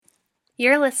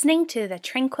You're listening to the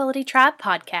Tranquility Tribe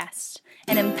podcast,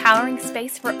 an empowering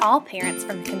space for all parents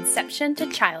from conception to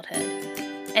childhood.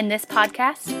 In this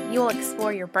podcast, you will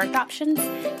explore your birth options,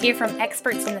 hear from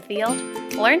experts in the field,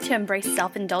 learn to embrace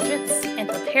self-indulgence, and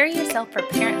prepare yourself for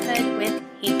parenthood with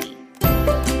Hiki.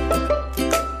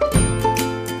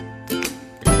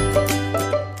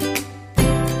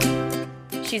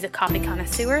 She's a coffee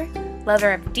connoisseur,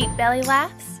 lover of deep belly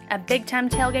laughs, a big-time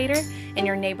tailgater, and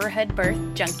your neighborhood birth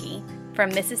junkie.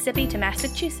 From Mississippi to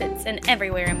Massachusetts and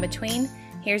everywhere in between,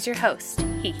 here's your host,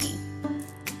 Hiki.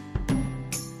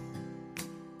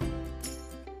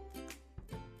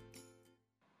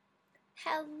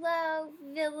 Hello,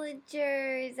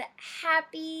 villagers.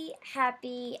 Happy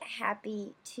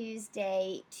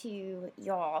Tuesday to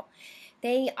y'all.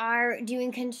 They are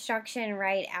doing construction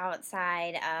right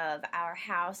outside of our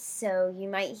house, so you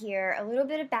might hear a little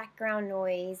bit of background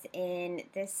noise in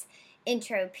this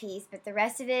intro piece, but the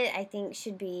rest of it I think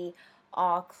should be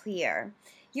all clear.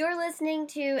 You're listening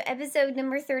to episode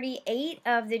number 38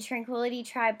 of the Tranquility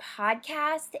Tribe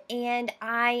podcast, and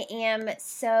I am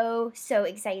so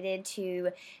excited to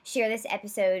share this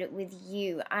episode with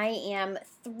you. I am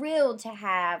thrilled to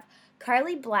have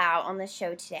Carli Blau on the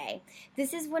show today.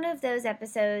 This is one of those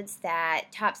episodes that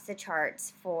tops the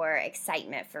charts for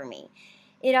excitement for me.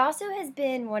 It also has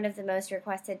been one of the most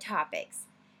requested topics.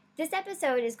 This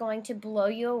episode is going to blow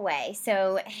you away,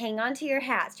 so hang on to your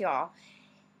hats, y'all.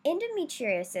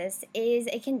 Endometriosis is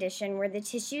a condition where the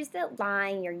tissues that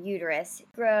line your uterus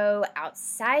grow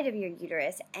outside of your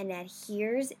uterus and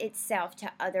adheres itself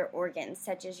to other organs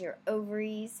such as your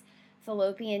ovaries,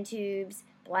 fallopian tubes,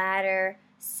 bladder,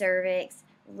 cervix,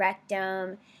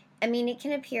 rectum. It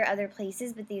can appear other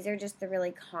places, but these are just the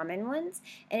really common ones.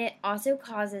 And it also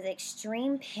causes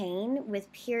extreme pain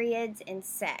with periods and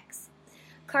sex.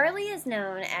 Carli is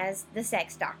known as the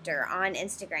sex doctor on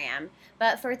Instagram,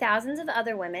 but for thousands of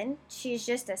other women, she's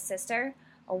just a sister,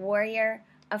 a warrior,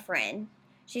 a friend.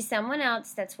 She's someone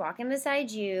else that's walking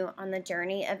beside you on the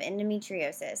journey of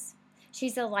endometriosis.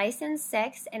 She's a licensed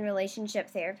sex and relationship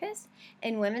therapist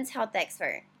and women's health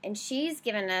expert, and she's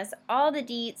given us all the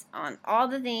deets on all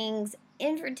the things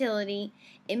infertility,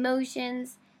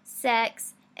 emotions,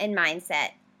 sex, and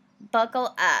mindset.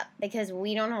 Buckle up, because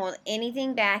we don't hold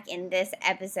anything back in this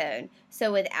episode.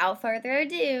 So without further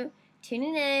ado,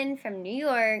 tuning in from New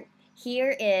York,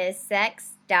 here is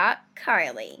Sex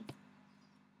Carli.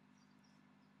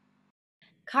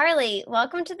 Carli,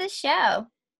 welcome to the show.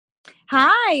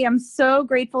 Hi, I'm so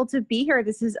grateful to be here.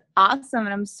 This is awesome,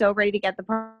 and I'm so ready to get the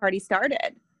party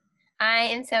started. I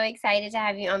am so excited to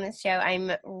have you on this show.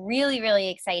 I'm really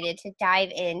excited to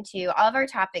dive into all of our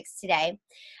topics today.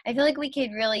 I feel like we could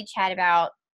really chat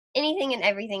about anything and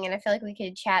everything, and I feel like we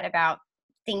could chat about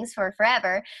things for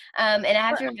forever. And I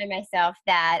have to remind myself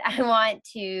that I want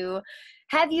to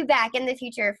have you back in the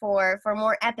future for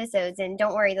more episodes, and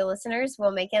don't worry, the listeners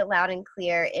will make it loud and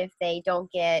clear if they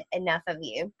don't get enough of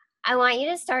you. I want you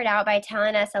to start out by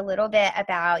telling us a little bit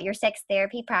about your sex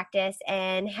therapy practice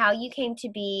and how you came to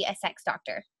be a sex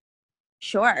doctor.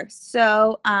 Sure.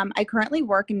 So I currently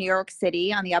work in New York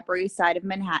City on the Upper East Side of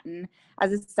Manhattan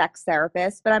as a sex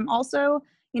therapist, but I'm also,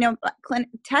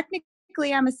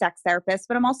 technically I'm a sex therapist,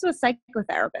 but I'm also a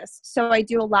psychotherapist. So I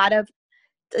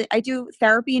do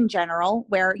therapy in general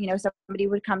where, somebody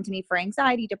would come to me for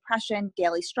anxiety, depression,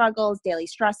 daily struggles, daily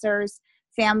stressors,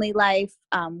 family life,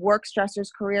 work stressors,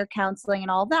 career counseling, and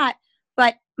all that.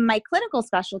 But my clinical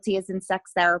specialty is in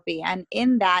sex therapy. And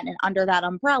in that and under that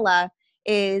umbrella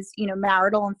is,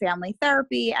 marital and family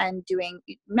therapy and doing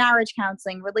marriage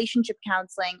counseling, relationship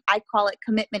counseling. I call it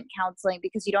commitment counseling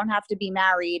because you don't have to be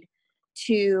married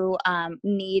to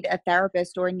need a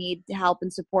therapist or need help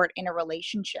and support in a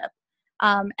relationship.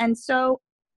 And so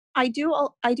I do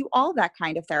all that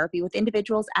kind of therapy with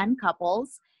individuals and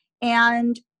couples.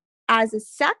 And as a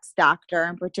sex doctor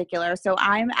in particular, so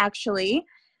I'm actually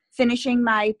finishing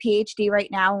my PhD right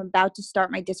now. I'm about to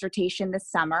start my dissertation this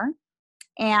summer.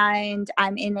 And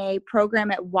I'm in a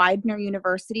program at Widener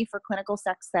University for clinical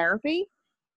sex therapy.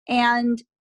 And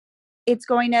it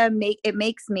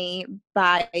makes me,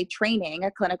 by training,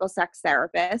 a clinical sex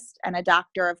therapist and a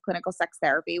doctor of clinical sex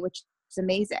therapy, which is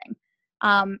amazing.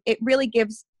 It really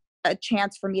gives a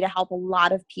chance for me to help a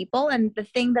lot of people. And the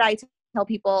thing that I tell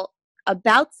people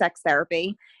about sex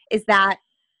therapy is that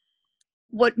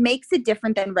what makes it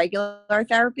different than regular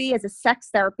therapy is a sex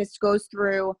therapist goes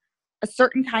through a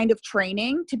certain kind of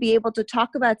training to be able to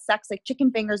talk about sex like chicken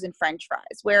fingers and french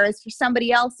fries. Whereas for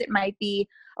somebody else, it might be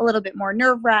a little bit more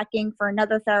nerve-wracking. For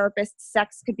another therapist,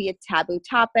 sex could be a taboo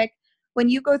topic. when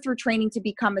you go through training to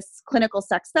become a clinical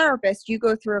sex therapist, you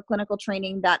go through a clinical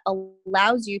training that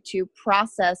allows you to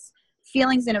process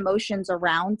feelings and emotions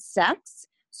around sex,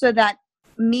 so that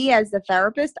me as the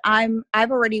therapist, I've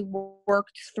already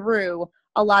worked through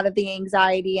a lot of the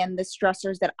anxiety and the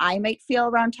stressors that I might feel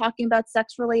around talking about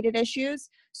sex related issues,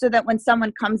 so that when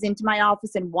someone comes into my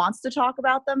office and wants to talk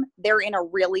about them, they're in a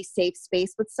really safe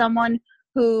space with someone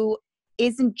who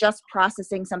isn't just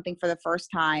processing something for the first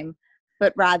time,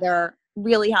 but rather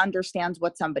really understands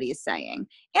what somebody is saying.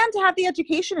 And to have the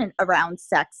education around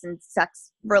sex and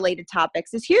sex related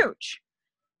topics is huge.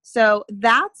 So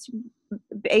that's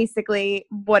basically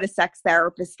what a sex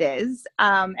therapist is,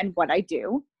 and what I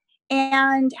do.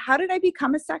 And how did I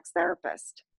become a sex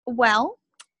therapist? Well,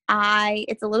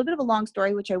 it's a little bit of a long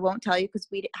story, which I won't tell you because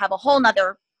we have a whole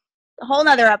nother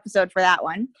episode for that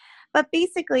one. But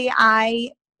basically,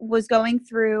 I was going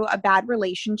through a bad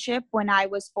relationship when I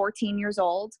was 14 years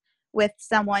old with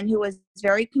someone who was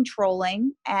very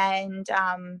controlling and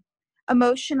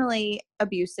emotionally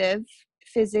abusive,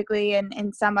 physically and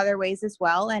in some other ways as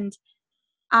well. And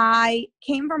I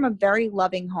came from a very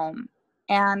loving home,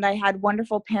 and I had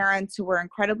wonderful parents who were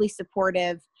incredibly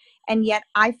supportive. And yet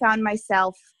I found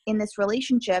myself in this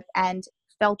relationship and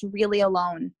felt really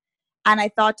alone. And I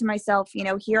thought to myself,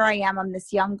 here I am, I'm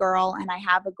this young girl and I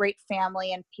have a great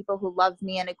family and people who love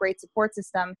me and a great support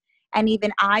system. And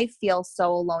even I feel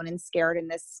so alone and scared in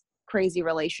this crazy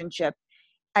relationship.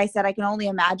 I said, I can only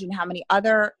imagine how many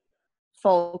other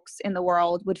folks in the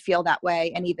world would feel that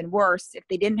way, and even worse if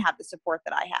they didn't have the support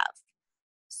that I have.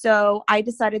 So I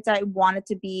decided that I wanted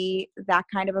to be that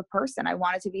kind of a person. I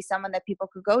wanted to be someone that people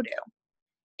could go to.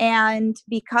 And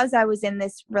because I was in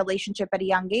this relationship at a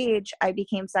young age, I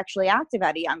became sexually active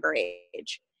at a younger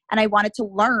age. And I wanted to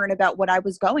learn about what I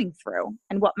was going through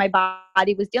and what my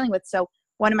body was dealing with. So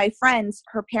one of my friends,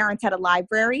 her parents had a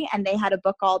library and they had a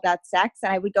book all about sex,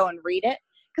 and I would go and read it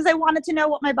because I wanted to know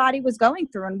what my body was going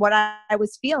through and what I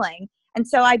was feeling. And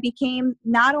so I became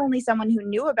not only someone who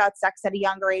knew about sex at a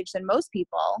younger age than most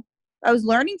people, I was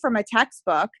learning from a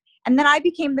textbook. And then I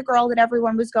became the girl that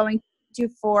everyone was going to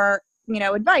for,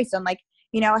 advice on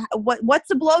what's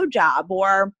a blowjob,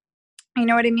 or, you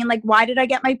know what I mean? Like, why did I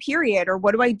get my period, or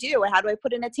what do I do? How do I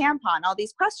put in a tampon? All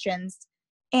these questions.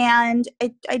 And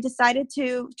I decided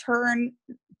to turn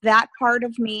that part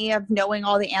of me of knowing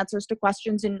all the answers to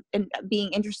questions and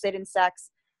being interested in sex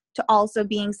to also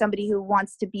being somebody who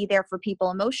wants to be there for people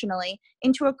emotionally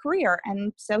into a career.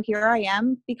 And so here I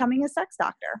am becoming a sex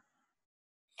doctor.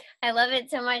 I love it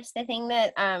so much. The thing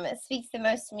that speaks the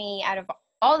most to me out of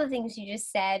all the things you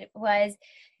just said was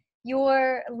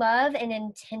your love and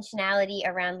intentionality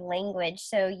around language.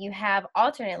 So you have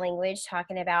alternate language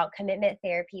talking about commitment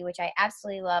therapy, which I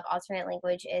absolutely love. Alternate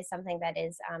language is something that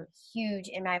is huge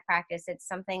in my practice. It's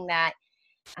something that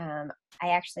I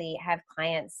actually have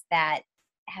clients that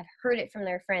have heard it from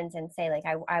their friends and say, like,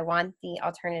 I want the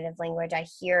alternative language. I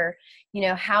hear,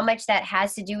 how much that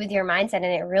has to do with your mindset, and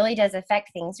it really does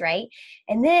affect things, right?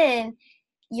 And then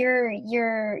your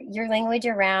language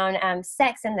around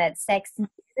sex, and that sex is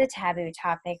a taboo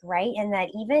topic, right? And that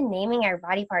even naming our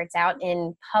body parts out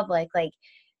in public, like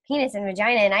penis and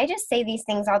vagina, and I just say these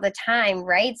things all the time,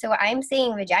 right? So I'm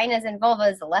saying vaginas and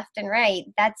vulvas left and right.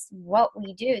 That's what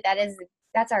we do.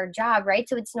 That's our job, right?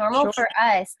 So it's normal Sure. for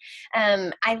us.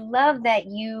 I love that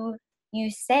you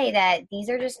say that these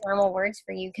are just normal words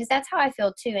for you, because that's how I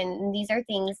feel too. And these are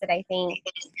things that I think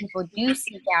people do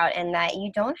seek out, and that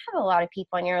you don't have a lot of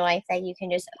people in your life that you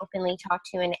can just openly talk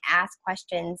to and ask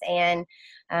questions and,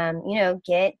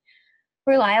 get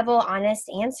reliable, honest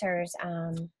answers.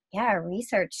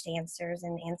 Researched answers,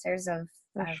 and answers of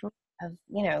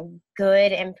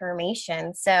good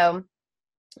information. So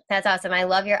that's awesome. I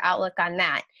love your outlook on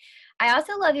that. I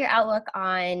also love your outlook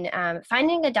on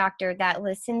finding a doctor that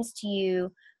listens to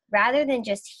you rather than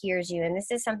just hears you. And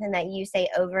this is something that you say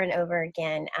over and over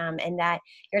again, and that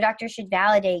your doctor should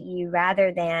validate you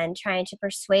rather than trying to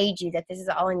persuade you that this is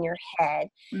all in your head.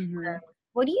 Mm-hmm.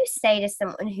 What do you say to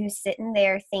someone who's sitting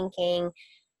there thinking,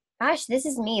 gosh, this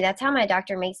is me. That's how my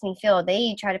doctor makes me feel.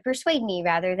 They try to persuade me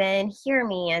rather than hear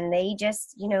me. And they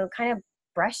just, kind of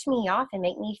brush me off and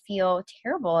make me feel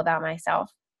terrible about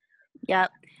myself.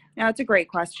 Yep. No, it's a great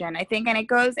question. I think, and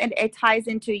it ties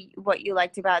into what you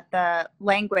liked about the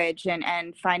language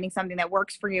and finding something that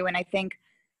works for you. And I think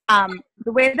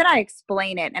the way that I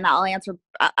explain it, and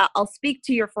I'll speak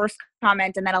to your first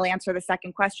comment and then I'll answer the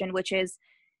second question, which is,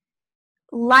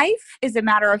 life is a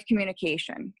matter of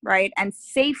communication, right? And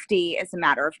safety is a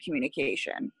matter of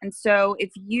communication. And so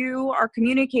if you are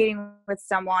communicating with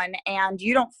someone and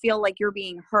you don't feel like you're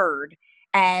being heard,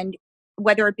 and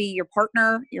whether it be your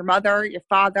partner, your mother, your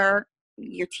father,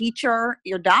 your teacher,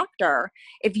 your doctor,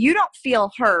 if you don't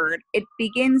feel heard, it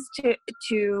begins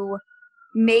to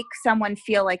make someone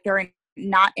feel like they're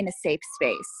not in a safe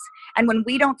space. And when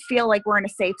we don't feel like we're in a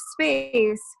safe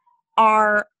space,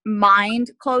 our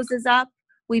mind closes up,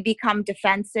 we become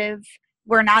defensive,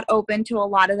 we're not open to a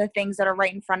lot of the things that are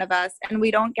right in front of us, and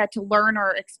we don't get to learn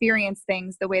or experience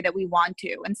things the way that we want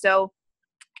to. And so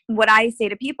what I say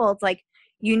to people, it's like,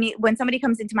 you need, when somebody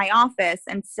comes into my office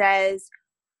and says,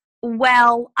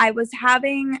 well, I was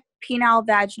having penile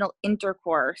vaginal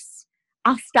intercourse,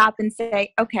 I'll stop and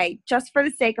say, okay, just for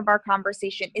the sake of our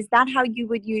conversation, is that how you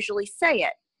would usually say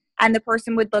it? And the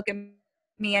person would look at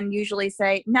me and usually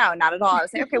say, no, not at all. I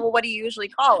would say, okay, well, what do you usually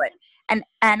call it? And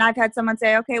I've had someone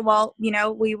say, okay, well,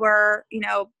 we were,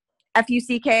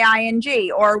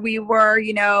 FUCKING, or we were,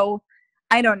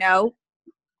 I don't know,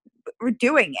 we're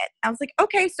doing it. I was like,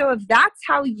 okay, so if that's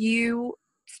how you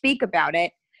speak about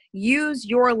it, use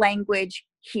your language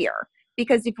here.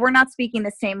 Because if we're not speaking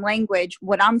the same language,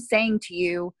 what I'm saying to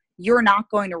you, you're not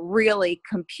going to really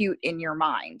compute in your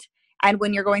mind. And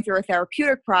when you're going through a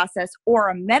therapeutic process or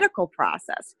a medical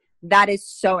process, that is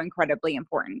so incredibly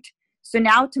important. So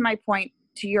now to my point,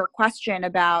 to your question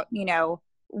about,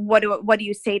 what do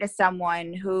you say to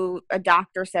someone who a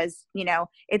doctor says,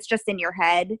 it's just in your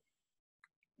head?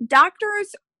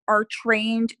 Doctors are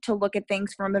trained to look at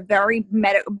things from a very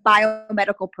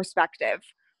biomedical perspective,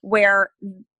 where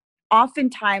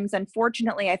oftentimes,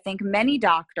 unfortunately, I think many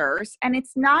doctors, and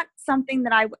it's not something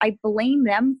that I blame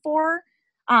them for,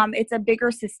 it's a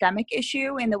bigger systemic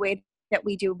issue in the way that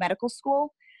we do medical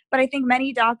school, but I think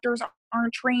many doctors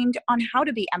aren't trained on how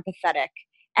to be empathetic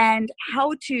and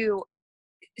how to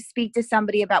speak to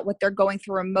somebody about what they're going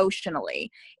through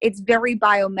emotionally. It's very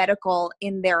biomedical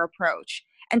in their approach.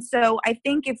 And so I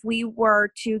think if we were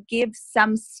to give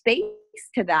some space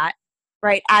to that,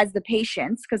 right, as the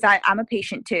patients, because I'm a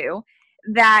patient too,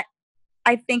 that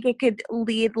I think it could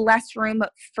leave less room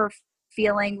for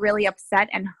feeling really upset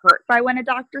and hurt by when a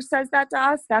doctor says that to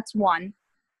us. That's one.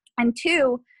 And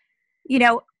two,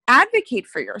 advocate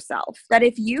for yourself. That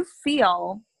if you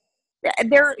feel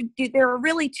there are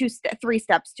really three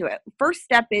steps to it. First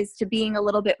step is to being a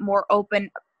little bit more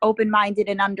open-minded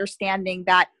and understanding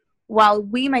that while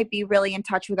we might be really in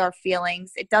touch with our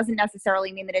feelings, it doesn't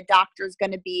necessarily mean that a doctor is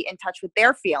going to be in touch with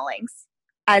their feelings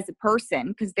as a person,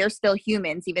 because they're still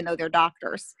humans, even though they're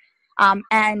doctors.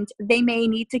 And they may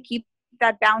need to keep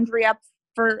that boundary up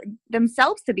for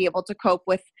themselves to be able to cope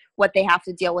with what they have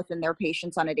to deal with in their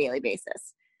patients on a daily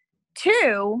basis.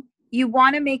 Two, you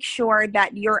want to make sure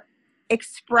that you're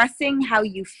expressing how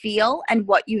you feel and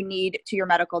what you need to your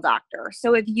medical doctor.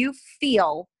 So if you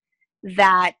feel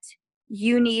that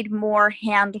you need more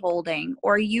hand holding,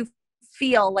 or you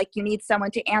feel like you need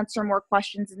someone to answer more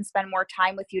questions and spend more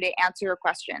time with you to answer your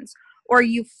questions, or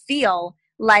you feel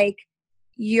like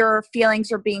your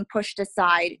feelings are being pushed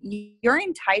aside, you're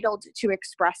entitled to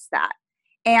express that.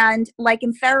 And like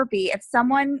in therapy, if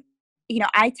someone,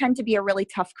 I tend to be a really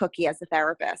tough cookie as a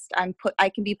therapist. I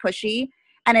can be pushy,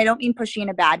 and I don't mean pushy in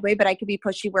a bad way, but I could be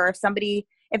pushy where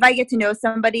if I get to know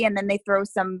somebody and then they throw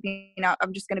some,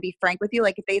 I'm just going to be frank with you.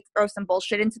 Like if they throw some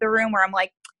bullshit into the room where I'm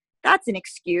like, that's an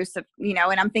excuse of, and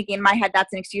I'm thinking in my head,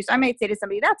 that's an excuse. I might say to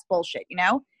somebody, that's bullshit,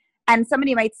 and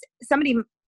somebody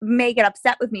may get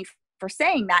upset with me for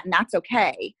saying that, and that's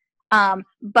okay.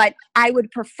 But I would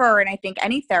prefer, and I think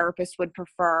any therapist would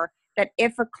prefer, that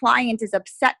if a client is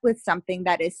upset with something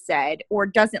that is said, or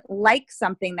doesn't like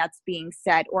something that's being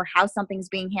said, or how something's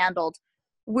being handled,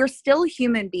 we're still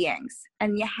human beings,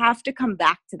 and you have to come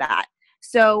back to that.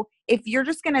 So if you're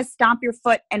just going to stomp your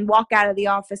foot and walk out of the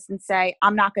office and say,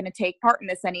 I'm not going to take part in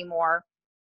this anymore,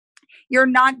 you're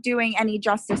not doing any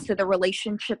justice to the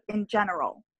relationship in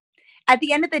general. At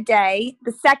the end of the day,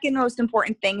 the second most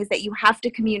important thing is that you have to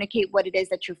communicate what it is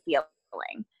that you're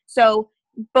feeling. So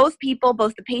both people,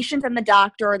 both the patient and the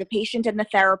doctor, or the patient and the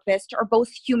therapist, are both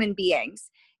human beings.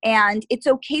 And it's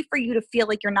okay for you to feel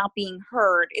like you're not being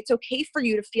heard. It's okay for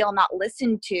you to feel not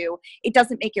listened to. It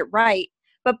doesn't make it right.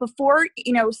 But before,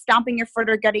 stomping your foot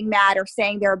or getting mad or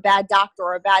saying they're a bad doctor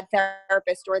or a bad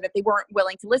therapist, or that they weren't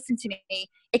willing to listen to me,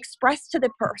 express to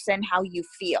the person how you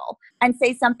feel, and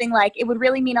say something like, it would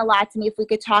really mean a lot to me if we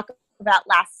could talk about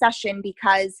last session,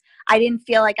 because I didn't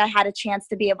feel like I had a chance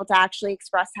to be able to actually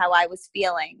express how I was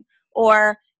feeling.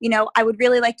 Or, I would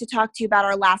really like to talk to you about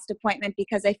our last appointment,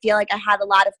 because I feel like I had a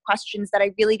lot of questions that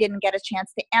I really didn't get a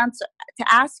chance to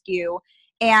ask you.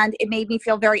 And it made me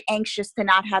feel very anxious to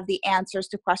not have the answers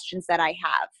to questions that I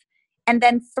have. And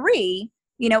then three,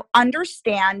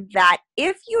 understand that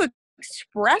if you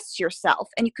express yourself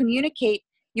and you communicate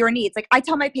your needs. Like I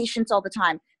tell my patients all the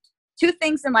time, 2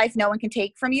 things in life no one can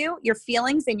take from you, your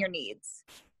feelings and your needs.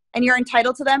 And you're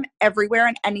entitled to them everywhere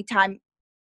and any time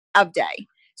of day.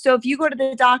 So if you go to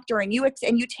the doctor and you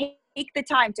take the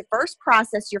time to first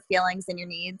process your feelings and your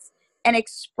needs and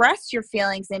express your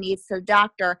feelings and needs to the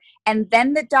doctor, and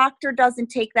then the doctor doesn't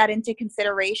take that into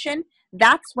consideration,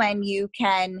 that's when you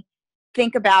can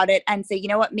think about it and say, you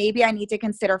know what, maybe I need to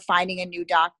consider finding a new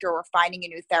doctor or finding a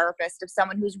new therapist, of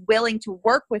someone who's willing to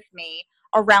work with me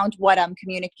around what I'm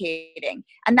communicating.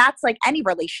 And that's like any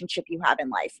relationship you have in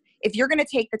life. If you're going to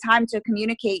take the time to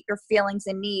communicate your feelings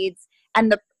and needs,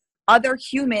 and the other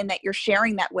human that you're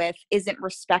sharing that with isn't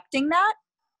respecting that,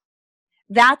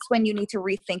 that's when you need to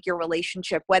rethink your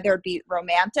relationship, whether it be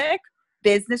romantic,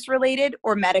 business related,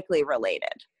 or medically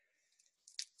related.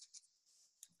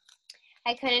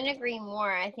 I couldn't agree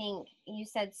more. I think you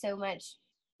said so much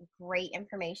great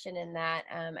information in that.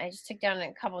 I just took down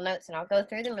a couple notes and I'll go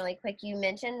through them really quick. You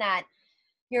mentioned that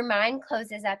your mind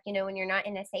closes up, when you're not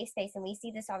in a safe space, and we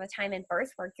see this all the time in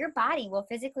birth work. Your body will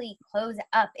physically close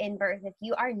up in birth if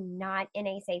you are not in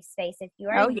a safe space, if you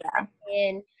are not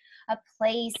in a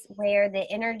place where the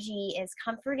energy is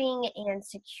comforting and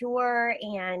secure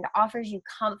and offers you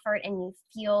comfort and you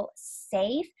feel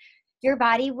safe. Your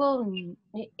body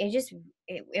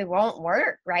it won't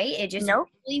work, right? It just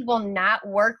really will not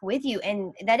work with you.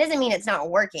 And that doesn't mean it's not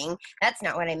working. That's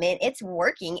not what I meant. It's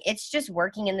working. It's just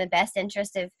working in the best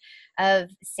interest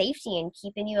of safety and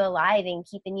keeping you alive and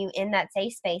keeping you in that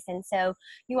safe space. And so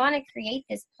you want to create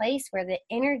this place where the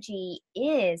energy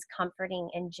is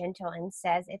comforting and gentle and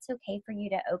says it's okay for you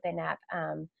to open up.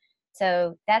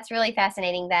 So that's really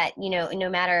fascinating that, no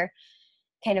matter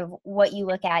kind of what you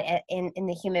look at in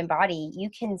the human body, you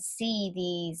can see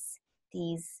these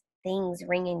things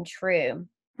ringing true.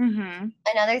 Mm-hmm.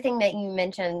 Another thing that you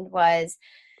mentioned was,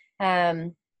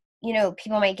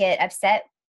 people might get upset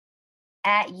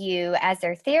at you as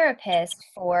their therapist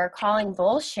for calling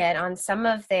bullshit on some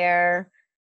of their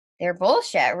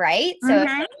bullshit, right? So if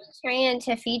someone's trying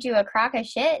to feed you a crock of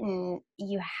shit, and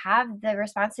you have the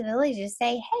responsibility to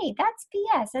say, hey, that's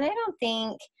BS. And I don't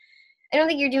think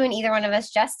you're doing either one of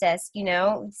us justice,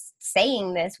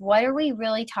 saying this. What are we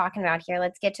really talking about here?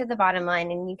 Let's get to the bottom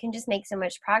line. And you can just make so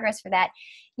much progress for that.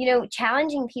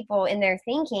 Challenging people in their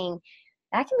thinking,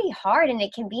 that can be hard and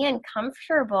it can be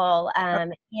uncomfortable.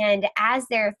 And as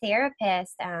their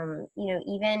therapist,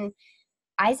 even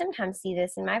I sometimes see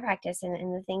this in my practice and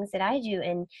in the things that I do.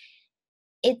 And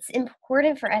it's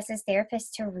important for us as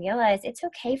therapists to realize it's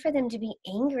okay for them to be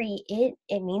angry.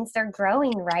 It means they're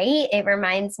growing, right? It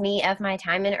reminds me of my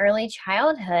time in early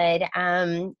childhood.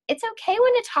 It's okay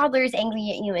when a toddler is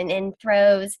angry at you and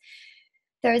throws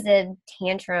a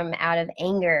tantrum out of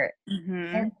anger.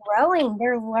 Mm-hmm. They're growing,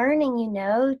 they're learning,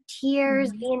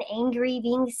 tears, being angry,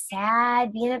 being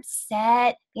sad, being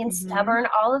upset, being stubborn,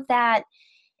 all of that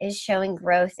is showing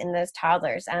growth in those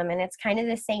toddlers. And it's kind of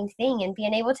the same thing. And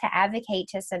being able to advocate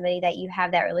to somebody that you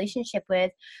have that relationship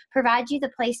with provides you the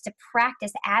place to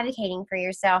practice advocating for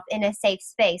yourself in a safe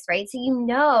space, right? So you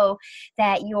know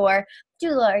that your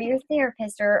doula or your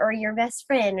therapist or your best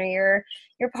friend or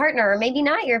your partner, or maybe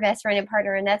not your best friend and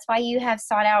partner, and that's why you have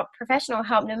sought out professional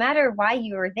help no matter why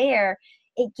you were there.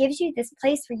 It gives you this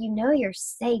place where you're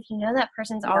safe. That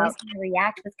person's always going to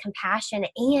react with compassion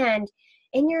and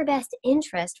in your best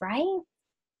interest, right?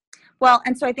 Well,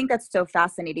 and so I think that's so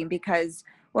fascinating, because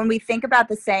when we think about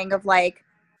the saying of like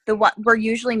we're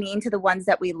usually mean to the ones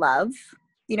that we love,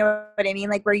 you know what I mean?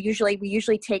 Like we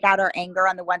usually take out our anger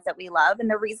on the ones that we love. And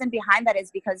the reason behind that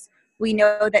is because we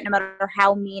know that no matter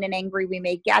how mean and angry we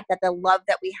may get, that the love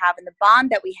that we have and the bond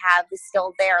that we have is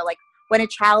still there. Like when a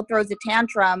child throws a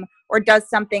tantrum or does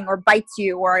something or bites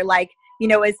you or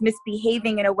is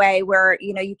misbehaving in a way where,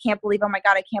 you can't believe, oh my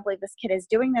God, I can't believe this kid is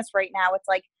doing this right now. It's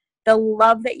like the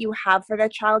love that you have for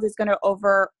that child is going to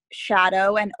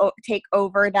overshadow and take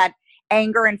over that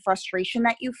anger and frustration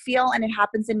that you feel. And it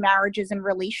happens in marriages and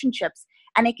relationships.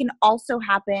 And it can also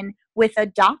happen with a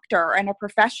doctor and a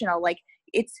professional.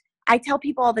 I tell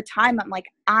people all the time, I'm like,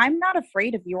 I'm not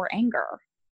afraid of your anger.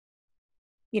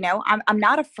 I'm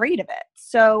not afraid of it.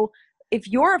 So if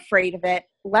you're afraid of it,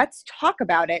 let's talk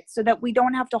about it so that we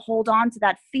don't have to hold on to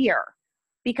that fear.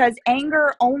 Because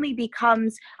anger only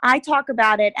becomes, I talk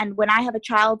about it, and when I have a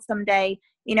child someday,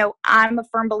 I'm a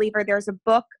firm believer. There's a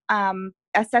book, a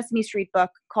Sesame Street book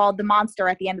called The Monster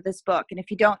at the end of this book. And if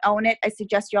you don't own it, I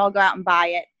suggest you all go out and buy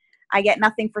it. I get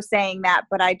nothing for saying that,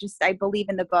 but I believe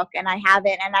in the book, and I have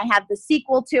it, and I have the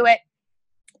sequel to it.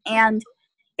 And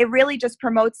it really just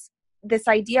promotes this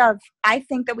idea of, I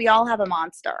think that we all have a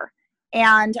monster.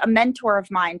 And a mentor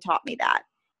of mine taught me that.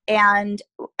 And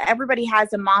everybody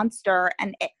has a monster,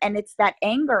 and it's that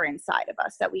anger inside of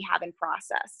us that we haven't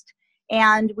processed.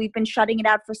 And we've been shutting it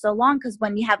out for so long, because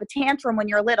when you have a tantrum when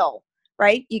you're little,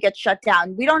 right, you get shut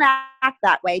down. We don't act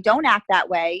that way. Don't act that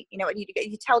way. You know,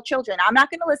 you tell children, I'm not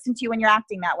going to listen to you when you're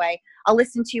acting that way. I'll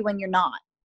listen to you when you're not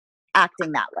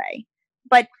acting that way.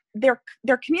 But they're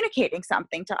communicating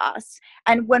something to us.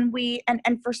 And when we and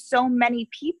for so many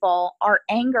people, our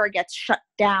anger gets shut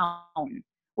down.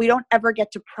 We don't ever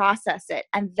get to process it.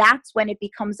 And that's when it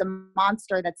becomes a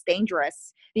monster that's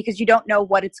dangerous, because you don't know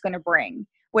what it's going to bring.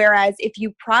 Whereas if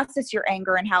you process your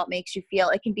anger and how it makes you feel,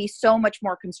 it can be so much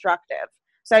more constructive.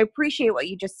 So I appreciate what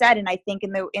you just said. And I think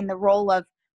in the role of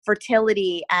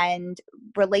fertility and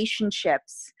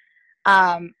relationships,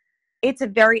 it's a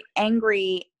very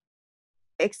angry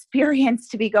experience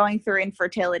to be going through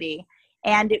infertility.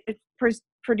 And it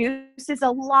produces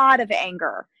a lot of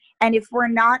anger. And if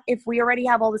we already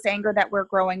have all this anger that we're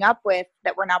growing up with,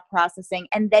 that we're not processing,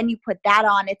 and then you put that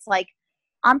on, it's like,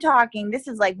 I'm talking, this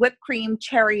is like whipped cream,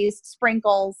 cherries,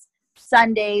 sprinkles,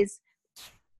 sundaes,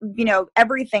 you know,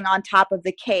 everything on top of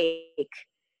the cake.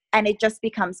 And it just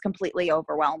becomes completely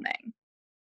overwhelming.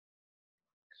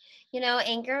 You know,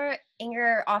 anger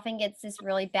often gets this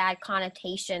really bad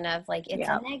connotation of like, it's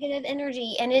a negative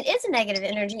energy, and it is a negative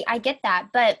energy. I get that.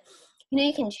 But, you know,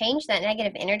 you can change that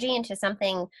negative energy into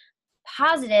something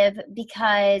positive,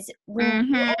 because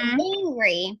when you're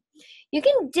angry, you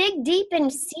can dig deep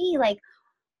and see, like,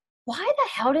 why the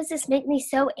hell does this make me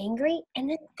so angry? And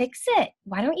then fix it.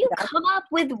 Why don't you come up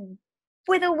with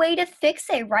a way to fix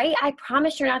it, right? I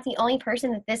promise you're not the only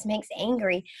person that this makes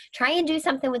angry. Try and do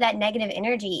something with that negative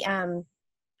energy. And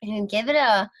give it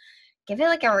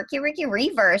like a Ricky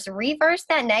reverse. Reverse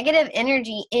that negative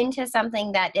energy into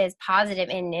something that is positive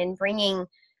and bringing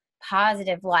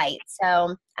positive light.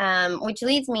 So, which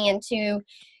leads me into,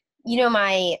 you know,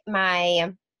 my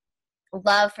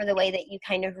love for the way that you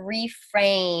kind of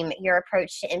reframe your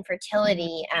approach to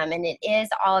infertility. And it is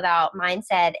all about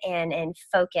mindset and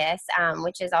focus,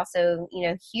 which is also, you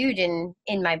know, huge in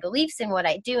my beliefs and what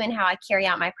I do and how I carry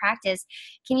out my practice.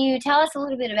 Can you tell us a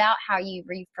little bit about how you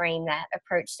reframe that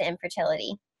approach to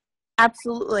infertility?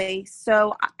 Absolutely.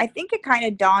 So I think it kind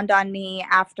of dawned on me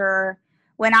after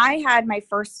when I had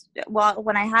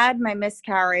when I had my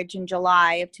miscarriage in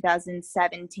July of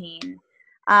 2017.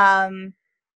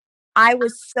 I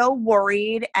was so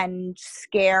worried and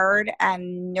scared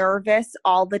and nervous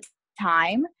all the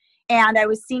time. And I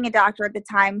was seeing a doctor at the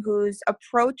time whose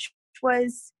approach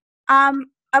was a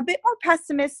bit more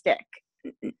pessimistic.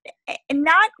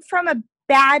 Not from a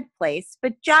bad place,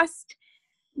 but just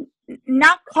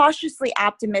not cautiously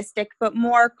optimistic, but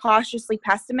more cautiously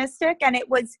pessimistic. And it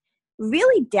was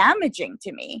really damaging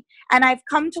to me. And I've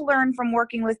come to learn from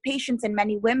working with patients and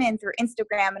many women through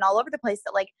Instagram and all over the place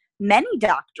that, like, many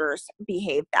doctors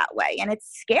behave that way, and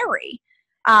it's scary.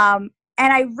 And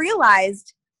I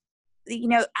realized, you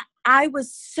know, I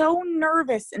was so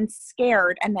nervous and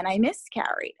scared, and then I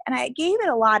miscarried. And I gave it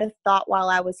a lot of thought while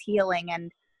I was healing,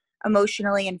 and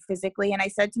emotionally and physically. And I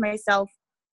said to myself,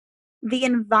 the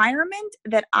environment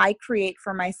that I create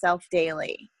for myself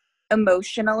daily,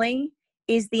 emotionally,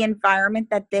 is the environment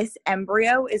that this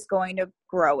embryo is going to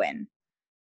grow in.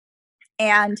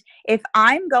 And if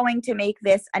I'm going to make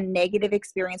this a negative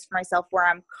experience for myself, where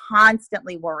I'm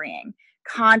constantly worrying,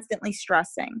 constantly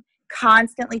stressing,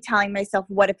 constantly telling myself,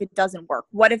 what if it doesn't work?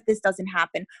 What if this doesn't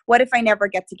happen? What if I never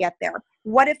get to get there?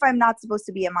 What if I'm not supposed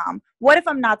to be a mom? What if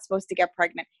I'm not supposed to get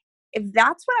pregnant? If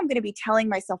that's what I'm going to be telling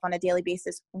myself on a daily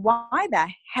basis, why the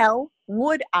hell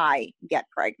would I get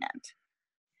pregnant?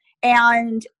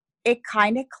 And it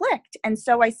kind of clicked. And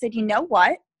so I said, you know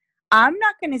what? I'm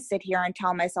not going to sit here and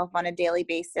tell myself on a daily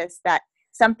basis that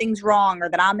something's wrong or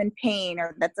that I'm in pain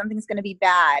or that something's going to be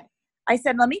bad. I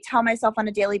said, let me tell myself on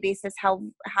a daily basis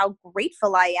how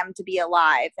grateful I am to be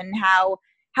alive, and how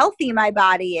healthy my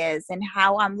body is, and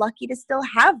how I'm lucky to still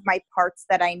have my parts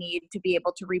that I need to be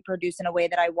able to reproduce in a way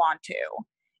that I want to.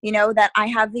 You know, that I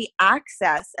have the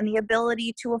access and the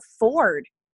ability to afford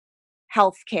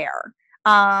healthcare.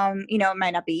 You know, it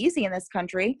might not be easy in this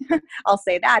country. I'll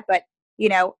say that. But, you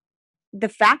know, the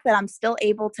fact that I'm still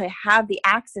able to have the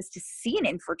access to see an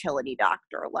infertility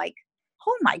doctor, like,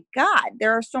 oh my God,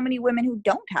 there are so many women who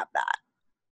don't have that.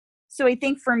 So I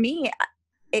think for me,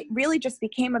 it really just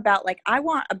became about, like, I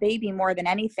want a baby more than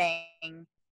anything.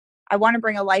 I want to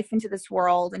bring a life into this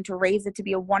world and to raise it to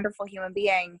be a wonderful human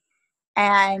being.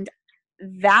 And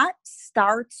that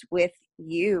starts with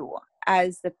you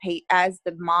as the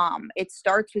mom. It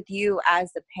starts with you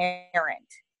as the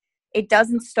parent. It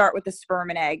doesn't start with the sperm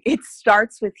and egg. It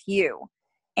starts with you.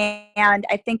 And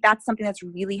I think that's something that's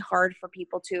really hard for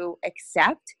people to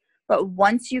accept. But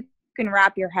once you can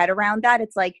wrap your head around that,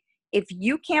 it's like, if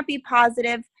you can't be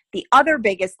positive, the other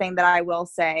biggest thing that I will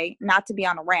say, not to be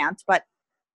on a rant, but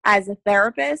as a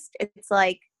therapist, it's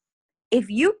like, if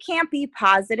you can't be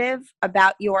positive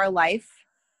about your life,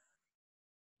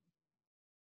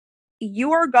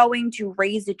 you are going to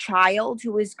raise a child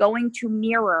who is going to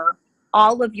mirror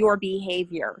all of your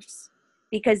behaviors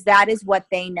because that is what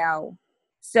they know.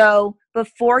 So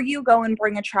before you go and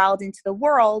bring a child into the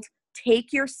world,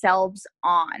 take yourselves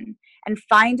on and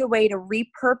find a way to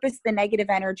repurpose the negative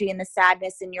energy and the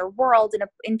sadness in your world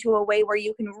into a way where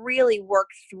you can really work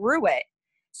through it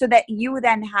so that you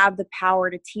then have the power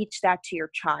to teach that to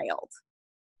your child.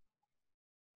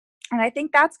 And I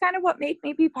think that's kind of what made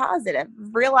me be positive,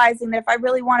 realizing that if I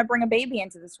really want to bring a baby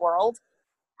into this world,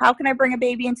 how can I bring a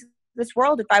baby into this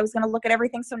world if I was going to look at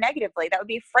everything so negatively? That would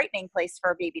be a frightening place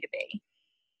for a baby to be.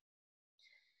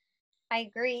 I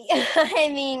agree. I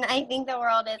mean, I think the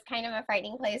world is kind of a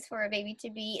frightening place for a baby to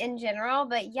be in general,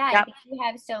 but yeah, I think you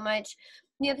have so much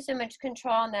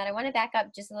control on that. I want to back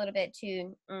up just a little bit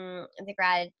to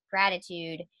the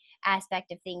gratitude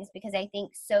aspect of things, because I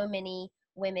think so many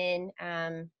women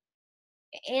and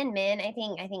men, I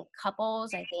think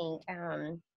couples, I think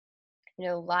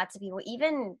lots of people,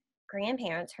 even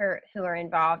grandparents who are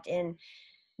involved in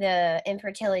the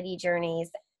infertility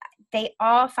journeys, they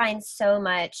all find so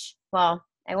much, well,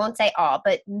 I won't say all,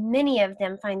 but many of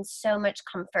them find so much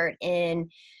comfort in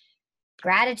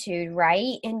gratitude,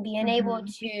 right? And being able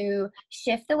to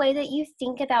shift the way that you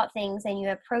think about things and you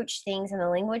approach things and the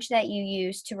language that you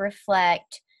use to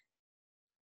reflect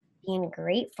being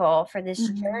grateful for this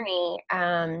journey.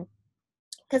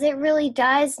 Because it really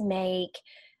does make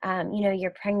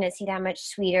your pregnancy that much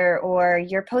sweeter, or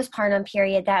your postpartum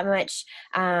period that much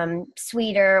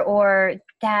sweeter, or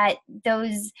that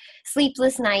those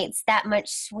sleepless nights that much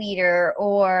sweeter,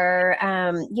 or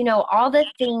all the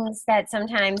things that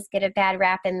sometimes get a bad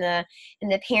rap in the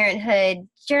parenthood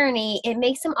journey. It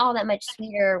makes them all that much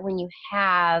sweeter when you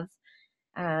have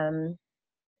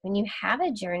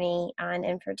a journey on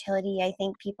infertility. I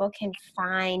think people can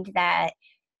find that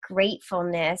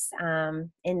gratefulness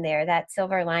in there, that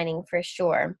silver lining for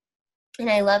sure. And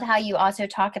I love how you also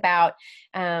talk about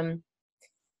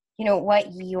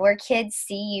what your kids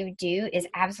see you do is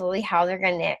absolutely how they're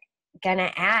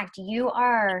gonna act.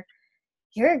 You're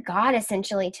a god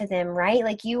essentially to them, right?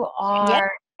 Like, you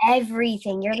are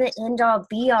everything. You're the end all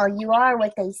be all. You are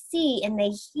what they see and they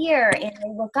hear and they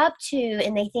look up to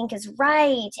and they think is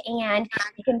right and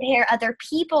they compare other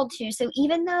people to. So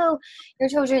even though your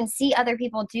children see other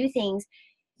people do things,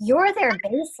 you're their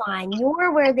baseline.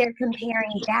 You're where they're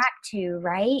comparing back to,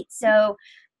 right? So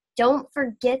don't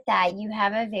forget that you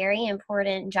have a very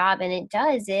important job, and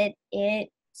it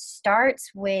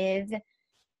starts with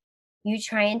you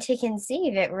trying to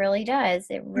conceive. It really does.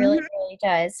 It really, really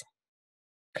does.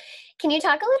 Can you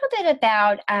talk a little bit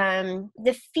about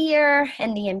the fear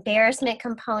and the embarrassment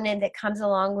component that comes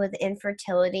along with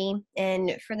infertility?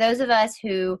 And for those of us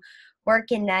who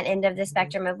work in that end of the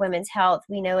spectrum of women's health,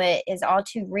 we know it is all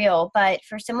too real. But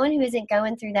for someone who isn't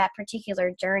going through that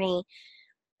particular journey,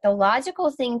 the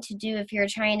logical thing to do if you're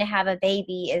trying to have a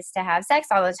baby is to have sex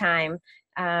all the time.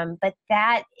 But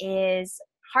that is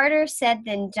harder said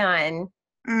than done.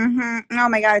 Oh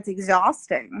my God, it's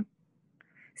exhausting.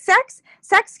 Sex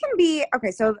can be, okay,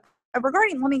 so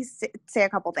regarding, let me say a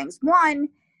couple things. One,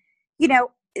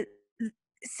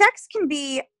 sex can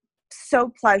be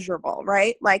so pleasurable,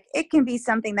 right? Like, it can be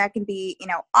something that can be,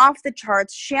 off the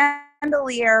charts,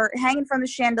 chandelier, hanging from the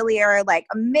chandelier, like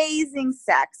amazing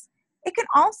sex. It can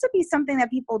also be something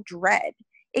that people dread.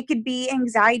 It could be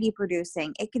anxiety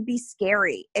producing. It could be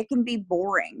scary. It can be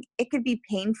boring. It could be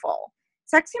painful.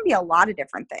 Sex can be a lot of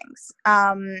different things.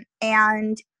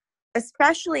 And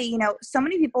especially, so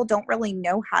many people don't really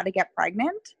know how to get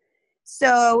pregnant.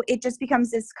 So it just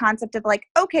becomes this concept of like,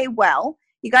 okay, well,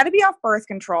 you got to be off birth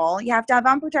control. You have to have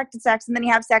unprotected sex, and then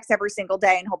you have sex every single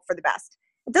day and hope for the best.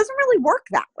 It doesn't really work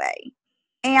that way.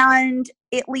 And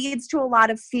it leads to a lot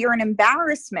of fear and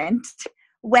embarrassment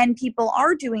when people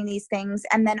are doing these things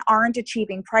and then aren't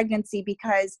achieving pregnancy,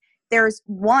 because there's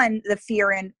one, the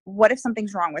fear in what if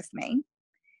something's wrong with me?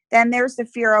 Then there's the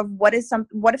fear of what if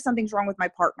something's wrong with my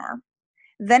partner?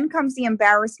 Then comes the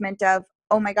embarrassment of,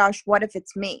 oh my gosh, what if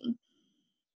it's me?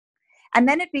 And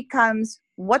then it becomes,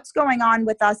 what's going on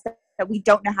with us that we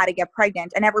don't know how to get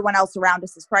pregnant and everyone else around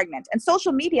us is pregnant? And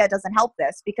social media doesn't help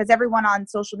this, because everyone on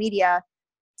social media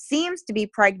seems to be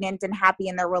pregnant and happy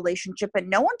in their relationship, but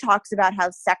no one talks about how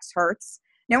sex hurts.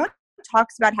 No one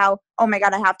talks about how, oh my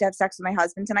God, I have to have sex with my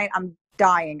husband tonight. I'm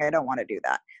dying. I don't want to do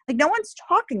that. Like, no one's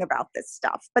talking about this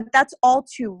stuff, but that's all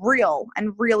too real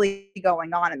and really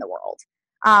going on in the world.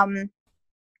 And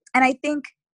I think,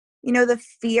 the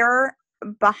fear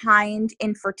behind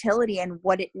infertility and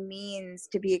what it means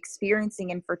to be experiencing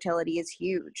infertility is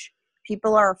huge.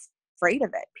 People are afraid of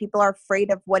it. People are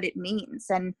afraid of what it means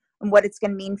and what it's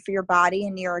going to mean for your body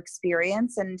and your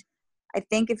experience. And I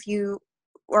think if you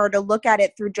were to look at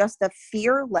it through just a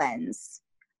fear lens,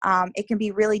 it can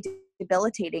be really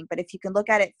debilitating. But if you can look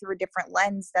at it through a different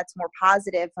lens that's more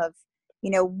positive of,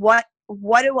 what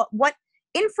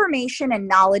information and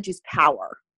knowledge is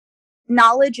power.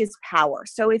 Knowledge is power.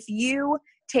 So if you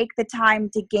take the time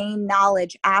to gain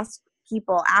knowledge, ask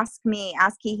people, ask me,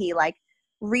 ask Kiki, like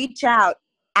reach out,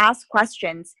 ask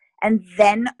questions, and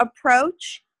then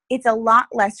approach, it's a lot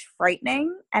less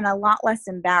frightening and a lot less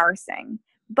embarrassing.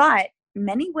 But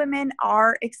many women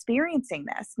are experiencing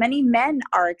this. Many men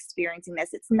are experiencing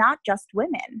this. It's not just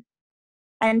women.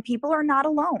 And people are not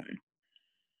alone.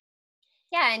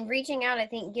 Yeah, and reaching out, I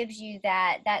think, gives you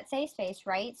that safe space,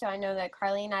 right? So I know that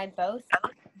Carli and I both,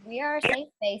 we are a safe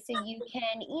space. So you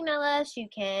can email us, you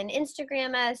can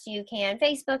Instagram us, you can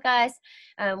Facebook us.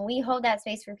 We hold that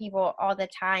space for people all the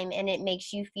time, and it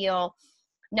makes you feel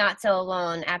not so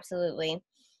alone. Absolutely.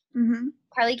 Mm-hmm.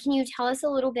 Carli, can you tell us a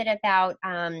little bit about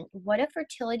what a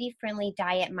fertility-friendly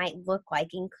diet might look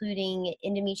like, including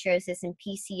endometriosis and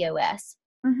PCOS?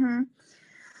 Mm-hmm.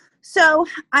 So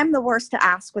I'm the worst to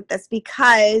ask with this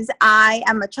because I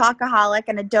am a chocoholic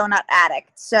and a donut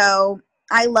addict. So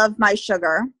I love my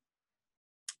sugar,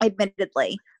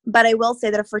 admittedly. But I will say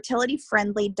that a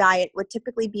fertility-friendly diet would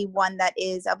typically be one that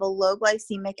is of a low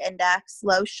glycemic index,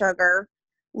 low sugar,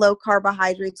 low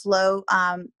carbohydrates, low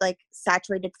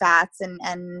saturated fats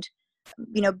and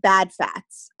bad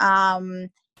fats.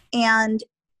 And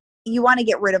you want to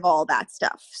get rid of all that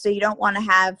stuff. So you don't want to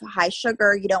have high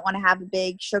sugar. You don't want to have a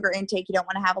big sugar intake. You don't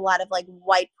want to have a lot of like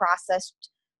white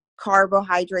processed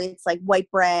carbohydrates like white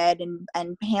bread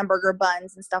and hamburger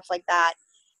buns and stuff like that.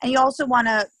 And you also want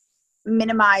to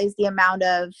minimize the amount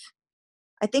of,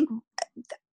 I think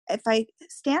if I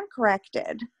stand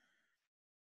corrected,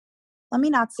 let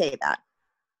me not say that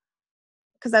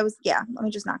because let me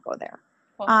just not go there.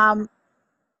 Cool.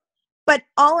 But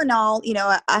all in all,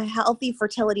 a healthy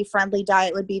fertility-friendly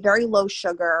diet would be very low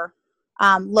sugar,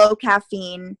 low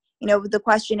caffeine. The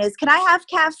question is, can I have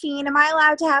caffeine? Am I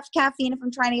allowed to have caffeine if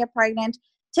I'm trying to get pregnant?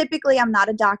 Typically, I'm not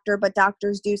a doctor, but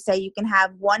doctors do say you can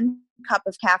have 1 cup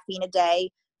of caffeine a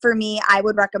day. For me, I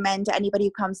would recommend to anybody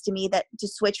who comes to me that to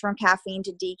switch from caffeine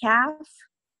to decaf.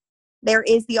 There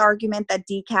is the argument that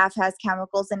decaf has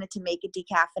chemicals in it to make it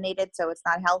decaffeinated, so it's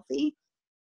not healthy.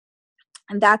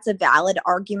 And that's a valid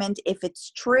argument if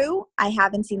it's true. I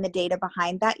haven't seen the data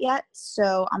behind that yet,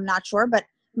 so I'm not sure. But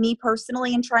me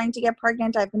personally, in trying to get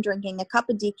pregnant, I've been drinking a cup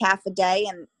of decaf a day,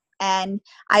 and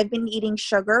I've been eating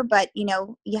sugar. But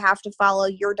you have to follow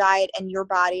your diet and your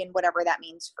body and whatever that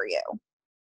means for you.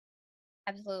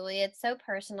 Absolutely. It's so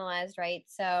personalized, right?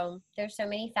 So there's so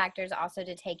many factors also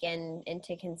to take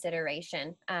into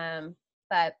consideration.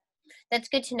 But that's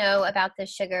good to know about the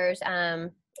sugars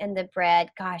and the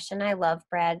bread. Gosh, and I love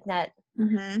bread. That,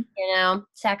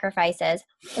 sacrifices.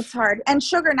 It's hard. And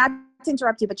sugar, not to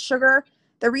interrupt you, but sugar,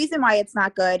 the reason why it's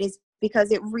not good is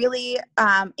because it really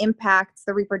impacts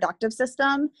the reproductive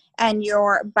system and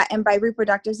by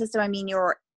reproductive system, I mean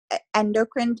your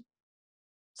endocrine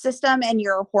system and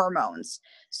your hormones.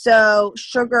 So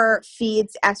sugar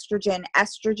feeds estrogen.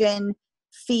 Estrogen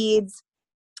feeds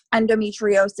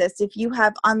endometriosis. If you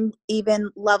have uneven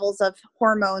levels of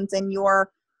hormones and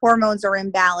your hormones are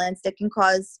imbalanced, it can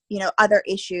cause, other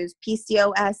issues.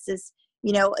 PCOS is,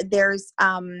 there's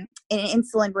an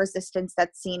insulin resistance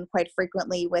that's seen quite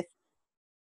frequently with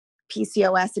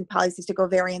PCOS and polycystic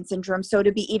ovarian syndrome. So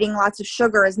to be eating lots of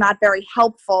sugar is not very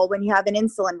helpful when you have an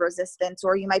insulin resistance,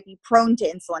 or you might be prone to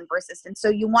insulin resistance. So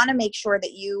you want to make sure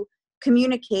that you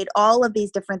communicate all of these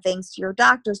different things to your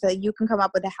doctor so that you can come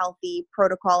up with a healthy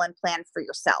protocol and plan for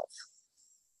yourself.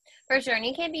 For sure. And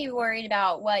you can't be worried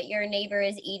about what your neighbor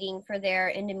is eating for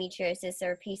their endometriosis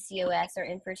or PCOS or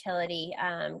infertility.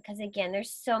 Because again,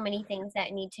 there's so many things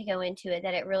that need to go into it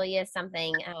that it really is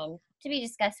something to be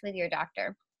discussed with your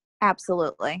doctor.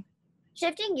 Absolutely.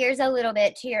 Shifting gears a little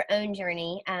bit to your own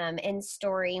journey and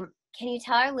story, can you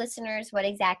tell our listeners what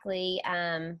exactly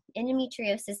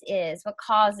endometriosis is, what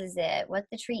causes it, what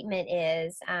the treatment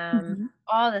is,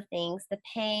 all the things, the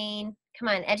pain? Come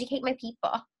on, educate my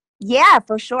people. Yeah,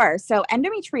 for sure. So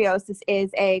endometriosis is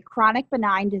a chronic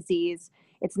benign disease.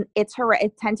 It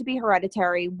tends to be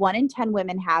hereditary. 1 in 10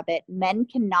 women have it. Men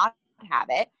cannot have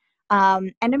it.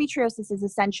 Endometriosis is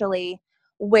essentially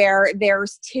where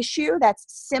there's tissue that's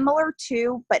similar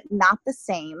to, but not the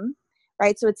same,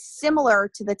 right? So it's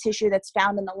similar to the tissue that's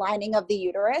found in the lining of the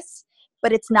uterus,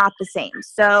 but it's not the same.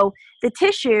 So the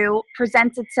tissue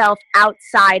presents itself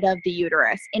outside of the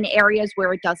uterus in areas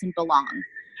where it doesn't belong.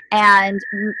 And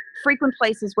frequent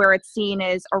places where it's seen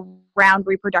is around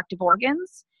reproductive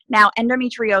organs. Now,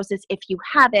 endometriosis, if you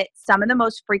have it, some of the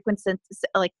most frequent,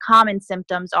 common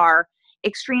symptoms are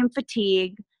extreme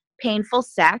fatigue, painful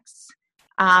sex,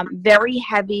 very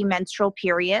heavy menstrual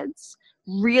periods,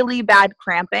 really bad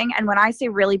cramping. And when I say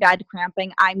really bad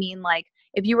cramping, I mean like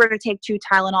if you were to take 2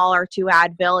 Tylenol or 2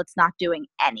 Advil, it's not doing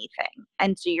anything.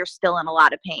 And so you're still in a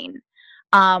lot of pain.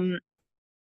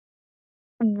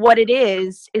 What it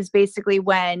is basically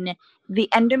when the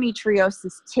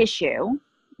endometriosis tissue,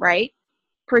 right,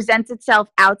 presents itself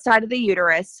outside of the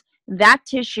uterus, that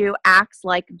tissue acts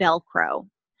like Velcro.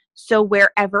 So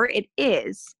wherever it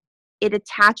is, it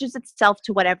attaches itself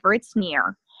to whatever it's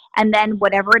near. And then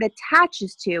whatever it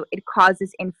attaches to, it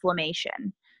causes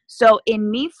inflammation. So in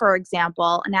me, for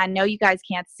example, and I know you guys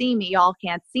can't see me, y'all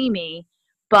can't see me,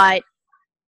 but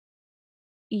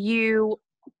you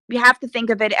have to think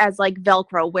of it as like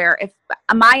Velcro, where if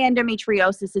my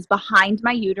endometriosis is behind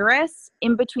my uterus,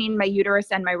 in between my uterus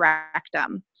and my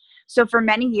rectum. So for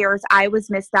many years, I was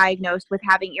misdiagnosed with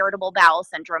having irritable bowel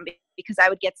syndrome because I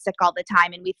would get sick all the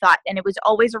time. And it was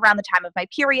always around the time of my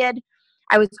period.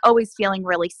 I was always feeling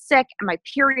really sick and my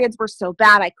periods were so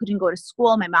bad. I couldn't go to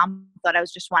school. My mom thought I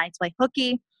was just wanting to play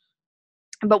hooky.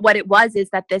 But what it was is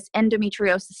that this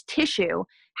endometriosis tissue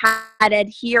had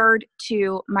adhered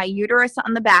to my uterus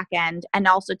on the back end and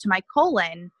also to my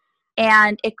colon.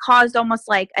 And it caused almost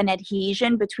like an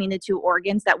adhesion between the 2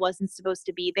 organs that wasn't supposed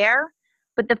to be there.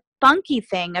 But the funky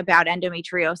thing about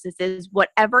endometriosis is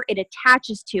whatever it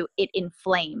attaches to, it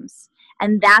inflames.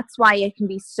 And that's why it can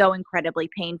be so incredibly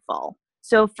painful.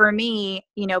 So for me,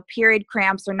 period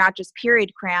cramps are not just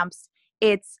period cramps.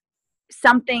 It's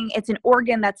an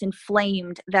organ that's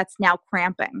inflamed that's now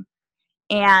cramping.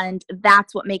 And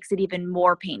that's what makes it even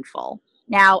more painful.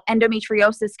 Now,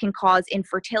 endometriosis can cause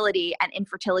infertility and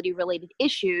infertility-related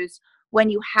issues when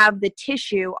you have the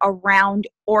tissue around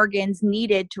organs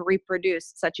needed to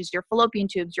reproduce, such as your fallopian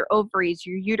tubes, your ovaries,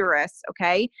 your uterus,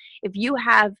 okay? If you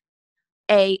have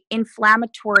a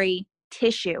inflammatory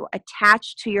tissue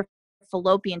attached to your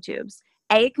fallopian tubes,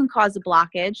 it can cause a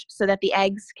blockage so that the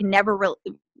eggs can never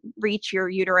reach your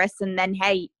uterus, and then,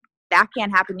 hey, that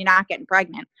can't happen. You're not getting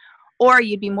pregnant. Or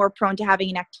you'd be more prone to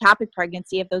having an ectopic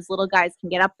pregnancy if those little guys can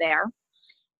get up there,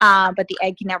 but the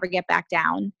egg can never get back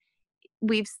down.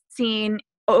 We've seen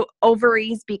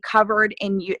ovaries be covered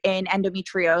in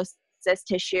endometriosis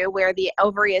tissue where the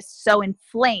ovary is so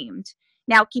inflamed.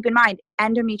 Now, keep in mind,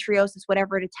 endometriosis,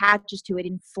 whatever it attaches to, it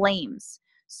inflames.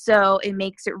 So it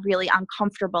makes it really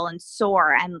uncomfortable and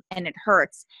sore and it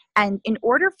hurts. And in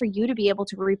order for you to be able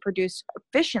to reproduce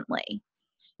efficiently,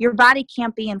 your body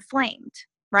can't be inflamed,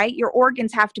 right? Your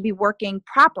organs have to be working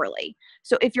properly.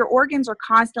 So if your organs are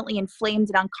constantly inflamed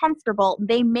and uncomfortable,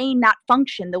 they may not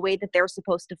function the way that they're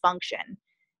supposed to function,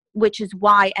 which is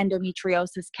why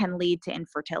endometriosis can lead to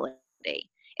infertility.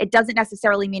 It doesn't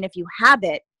necessarily mean if you have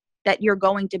it that you're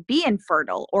going to be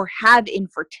infertile or have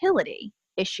infertility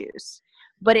issues,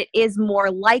 but it is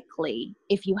more likely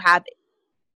if you have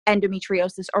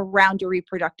endometriosis around your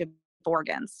reproductive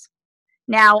organs.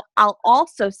 Now, I'll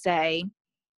also say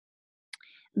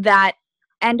that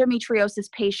endometriosis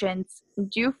patients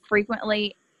do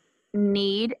frequently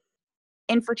need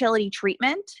infertility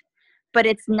treatment, but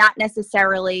it's not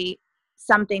necessarily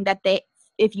something that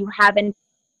if you have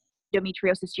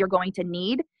endometriosis, you're going to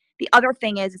need. The other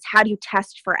thing is how do you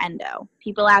test for endo?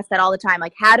 People ask that all the time,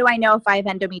 like, how do I know if I have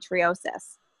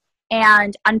endometriosis?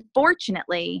 And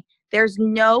unfortunately, there's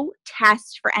no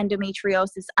test for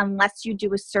endometriosis unless you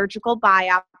do a surgical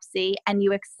biopsy and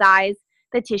you excise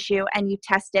the tissue and you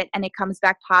test it and it comes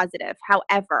back positive.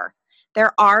 However,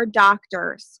 there are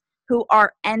doctors who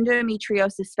are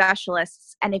endometriosis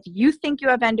specialists, and if you think you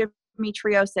have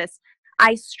endometriosis,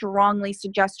 I strongly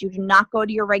suggest you do not go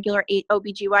to your regular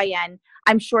OBGYN.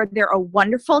 I'm sure they're a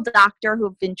wonderful doctor who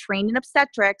have been trained in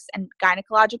obstetrics and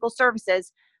gynecological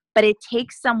services, but it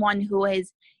takes someone who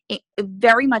is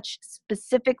very much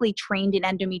specifically trained in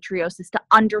endometriosis to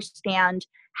understand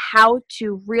how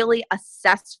to really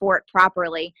assess for it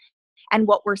properly. And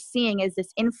what we're seeing is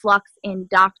this influx in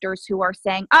doctors who are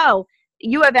saying, oh,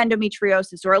 you have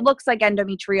endometriosis, or it looks like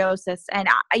endometriosis. And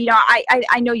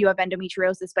I know you have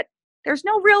endometriosis, but there's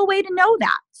no real way to know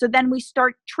that. So then we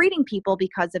start treating people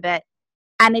because of it.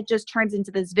 And it just turns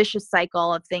into this vicious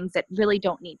cycle of things that really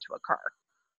don't need to occur.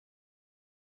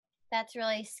 That's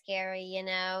really scary.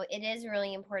 It is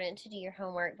really important to do your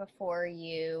homework before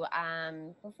you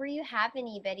have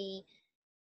anybody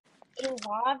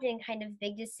involved in kind of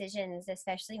big decisions,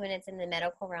 especially when it's in the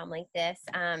medical realm like this.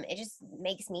 It just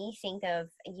makes me think of,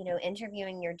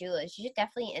 interviewing your doulas. You should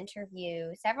definitely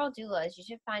interview several doulas. You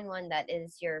should find one that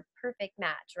is your perfect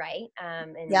match, right?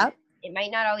 And Yep. it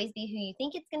might not always be who you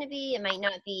think it's going to be. It might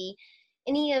not be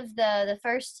any of the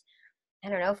first, I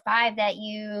don't know, 5 that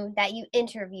you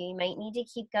interview. You might need to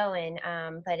keep going.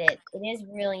 But it is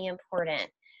really important.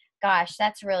 Gosh,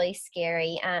 that's really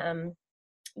scary.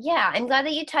 Yeah, I'm glad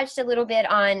that you touched a little bit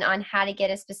on how to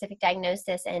get a specific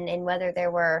diagnosis and whether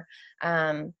there were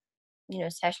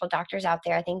special doctors out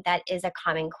there. I think that is a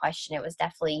common question. It was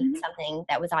definitely Hmm. something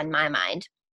that was on my mind.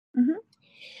 Hmm.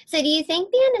 So, do you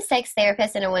think being a sex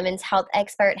therapist and a women's health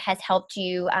expert has helped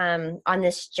you on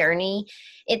this journey?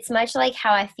 It's much like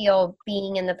how I feel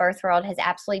being in the birth world has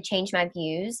absolutely changed my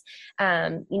views,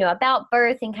 about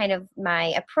birth and kind of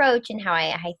my approach and how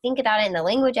I think about it and the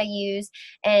language I use.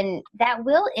 And that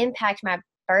will impact my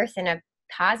birth in a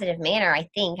positive manner, I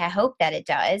think. I hope that it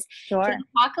does. Can Sure. you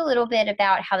talk a little bit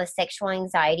about how the sexual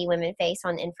anxiety women face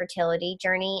on infertility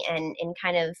journey and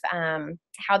kind of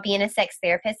how being a sex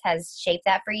therapist has shaped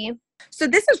that for you? So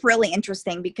this is really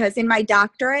interesting because in my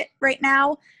doctorate right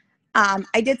now,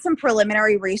 I did some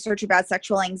preliminary research about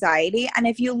sexual anxiety. And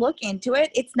if you look into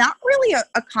it, it's not really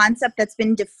a concept that's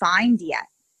been defined yet.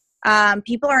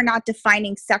 People are not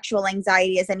defining sexual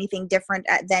anxiety as anything different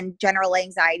than general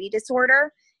anxiety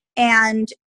disorder. And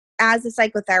as a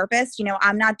psychotherapist,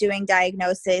 I'm not doing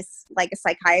diagnosis like a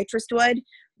psychiatrist would,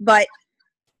 but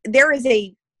there is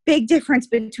a big difference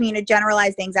between a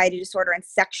generalized anxiety disorder and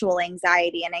sexual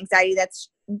anxiety, and anxiety that's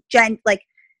like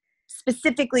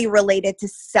specifically related to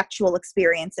sexual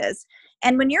experiences.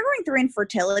 And when you're going through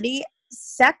infertility,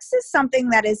 sex is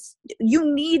something that is,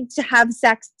 you need to have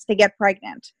sex to get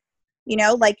pregnant.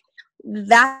 Like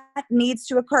that needs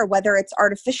to occur, whether it's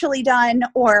artificially done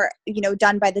or,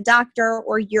 done by the doctor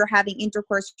or you're having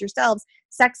intercourse yourselves.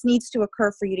 Sex needs to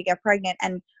occur for you to get pregnant.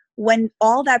 And when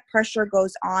all that pressure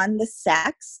goes on the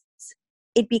sex,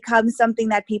 it becomes something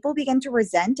that people begin to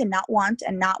resent and not want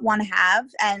to have.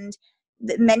 And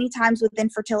many times with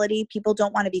infertility, people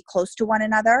don't want to be close to one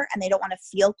another and they don't want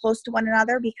to feel close to one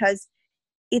another because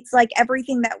it's like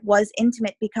everything that was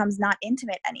intimate becomes not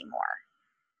intimate anymore.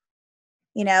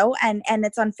 And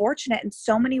it's unfortunate. And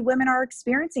so many women are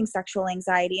experiencing sexual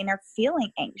anxiety and are feeling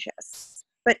anxious.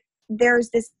 But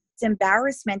there's this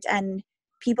embarrassment and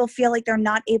people feel like they're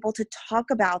not able to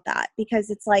talk about that because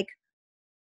it's like,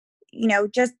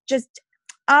 just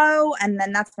oh, and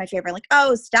then that's my favorite, like,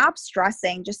 oh, stop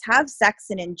stressing, just have sex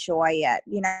and enjoy it,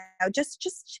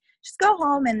 just go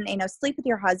home and sleep with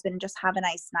your husband and just have a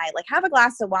nice night, like have a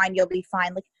glass of wine, you'll be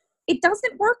fine. Like it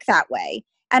doesn't work that way.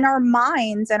 And our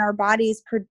minds and our bodies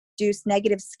produce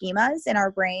negative schemas in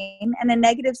our brain. And a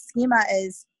negative schema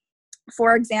is,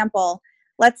 for example,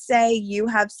 let's say you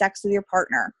have sex with your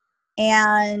partner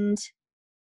and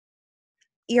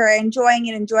you're enjoying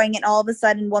it, and all of a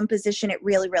sudden, one position, it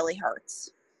really, really hurts.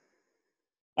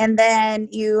 And then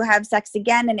you have sex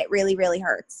again and it really, really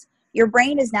hurts. Your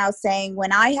brain is now saying,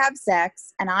 when I have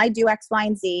sex and I do X, Y,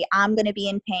 and Z, I'm going to be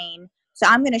in pain. So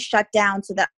I'm going to shut down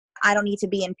so that I don't need to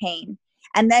be in pain.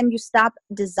 And then you stop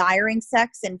desiring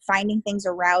sex and finding things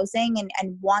arousing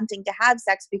and wanting to have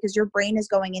sex because your brain is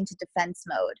going into defense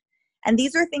mode. And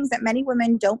these are things that many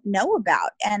women don't know about.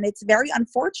 And it's very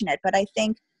unfortunate. But I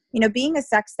think, being a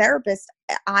sex therapist,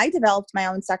 I developed my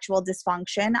own sexual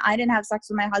dysfunction. I didn't have sex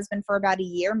with my husband for about a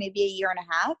year, maybe a year and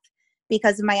a half,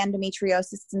 because of my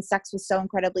endometriosis, and sex was so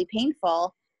incredibly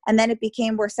painful. And then it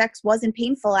became where sex wasn't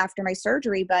painful after my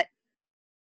surgery, but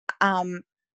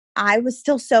I was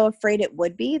still so afraid it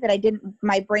would be that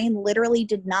my brain literally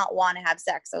did not want to have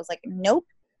sex. I was like, nope,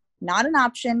 not an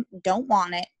option, don't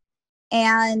want it.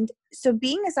 And so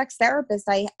being a sex therapist,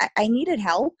 I needed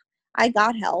help. I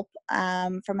got help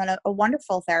from a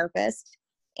wonderful therapist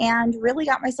and really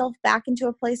got myself back into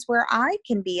a place where I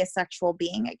can be a sexual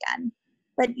being again.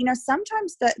 But,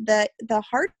 sometimes the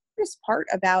hardest part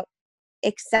about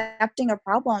accepting a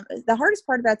problem, the hardest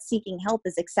part about seeking help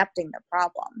is accepting the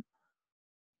problem.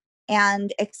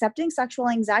 And accepting sexual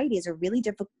anxiety is a really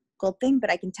difficult thing, but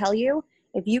I can tell you,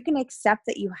 if you can accept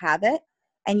that you have it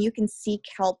and you can seek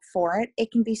help for it,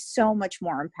 it can be so much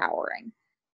more empowering.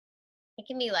 It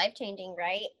can be life-changing,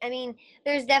 right? I mean,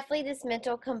 there's definitely this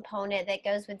mental component that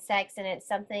goes with sex, and it's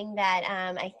something that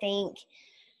I think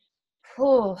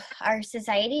our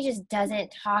society just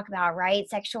doesn't talk about, right?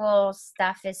 Sexual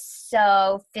stuff is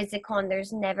so physical, and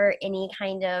there's never any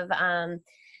kind of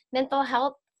mental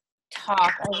health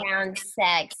talk around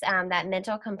sex. That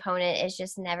mental component is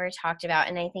just never talked about,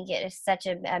 and I think it is such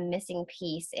a missing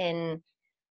piece in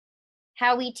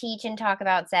how we teach and talk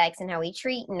about sex and how we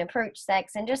treat and approach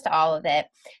sex and just all of it.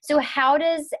 So how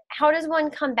does one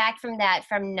come back from that,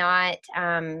 from not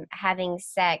having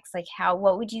sex? Like,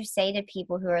 what would you say to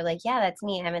people who are like, yeah, that's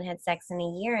me, I haven't had sex in a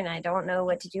year and I don't know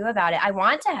what to do about it. I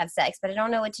want to have sex, but I don't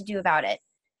know what to do about it.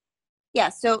 Yeah,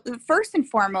 so first and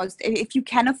foremost, if you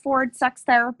can afford sex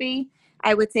therapy,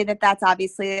 I would say that that's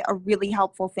obviously a really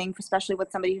helpful thing, especially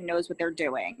with somebody who knows what they're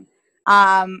doing.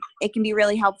 It can be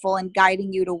really helpful in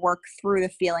guiding you to work through the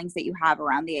feelings that you have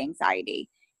around the anxiety.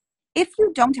 If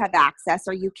you don't have access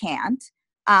or you can't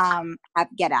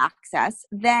get access,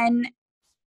 then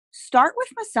start with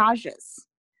massages.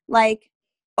 Like,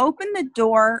 open the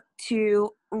door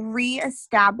to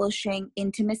reestablishing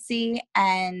intimacy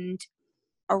and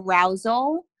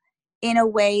arousal in a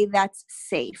way that's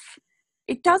safe.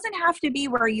 It doesn't have to be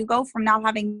where you go from not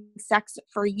having sex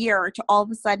for a year to all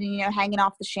of a sudden, hanging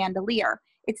off the chandelier.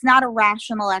 It's not a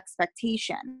rational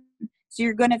expectation. So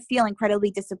you're going to feel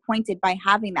incredibly disappointed by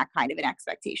having that kind of an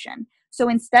expectation. So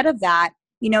instead of that,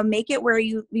 make it where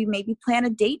you maybe plan a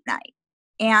date night.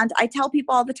 And I tell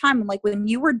people all the time, like, when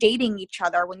you were dating each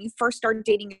other, when you first started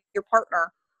dating your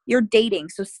partner, you're dating.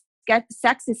 So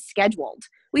sex is scheduled.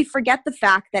 We forget the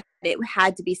fact that it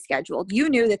had to be scheduled. You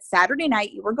knew that Saturday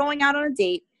night you were going out on a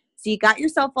date, so you got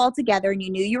yourself all together and you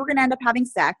knew you were going to end up having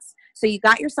sex. So you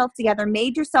got yourself together,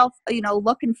 made yourself,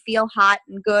 look and feel hot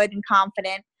and good and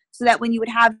confident so that when you would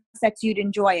have sex, you'd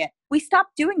enjoy it. We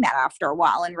stopped doing that after a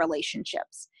while in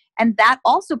relationships. And that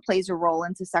also plays a role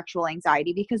into sexual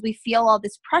anxiety because we feel all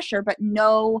this pressure, but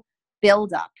no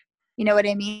buildup. You know what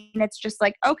I mean? It's just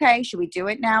like, okay, should we do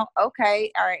it now?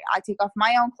 Okay, all right, I take off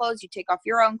my own clothes, you take off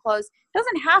your own clothes. It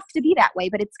doesn't have to be that way,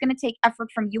 but it's going to take effort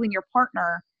from you and your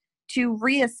partner to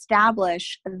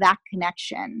reestablish that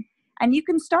connection. And you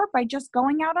can start by just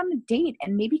going out on a date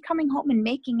and maybe coming home and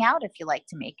making out if you like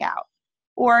to make out,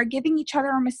 or giving each other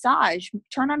a massage,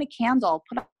 turn on a candle,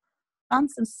 put on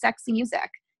some sexy music.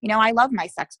 I love my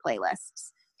sex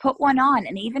playlists. Put one on,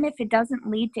 and even if it doesn't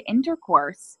lead to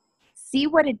intercourse, see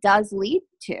what it does lead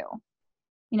to.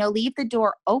 Leave the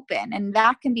door open, and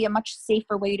that can be a much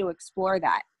safer way to explore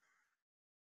that.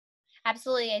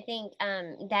 Absolutely. I think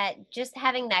that just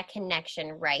having that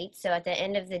connection, right? So at the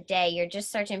end of the day, you're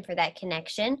just searching for that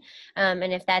connection.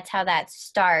 And if that's how that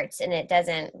starts and it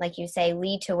doesn't, like you say,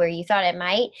 lead to where you thought it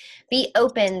might, be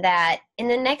open that in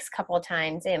the next couple of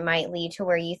times it might lead to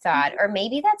where you thought, or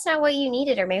maybe that's not what you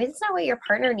needed, or maybe that's not what your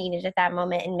partner needed at that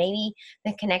moment. And maybe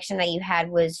the connection that you had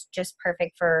was just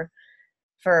perfect for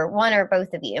one or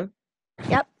both of you.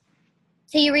 Yep.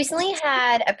 So you recently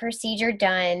had a procedure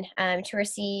done to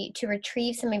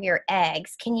retrieve some of your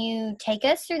eggs. Can you take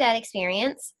us through that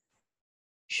experience?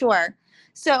 Sure.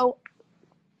 So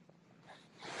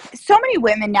many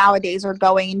women nowadays are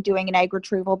going and doing an egg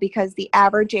retrieval because the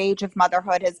average age of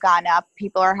motherhood has gone up.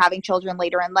 People are having children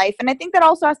later in life. And I think that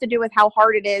also has to do with how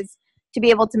hard it is to be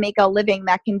able to make a living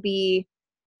that can be,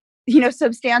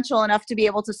 substantial enough to be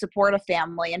able to support a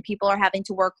family. And people are having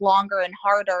to work longer and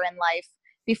harder in life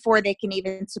before they can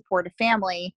even support a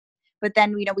family. But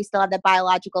then, we still have that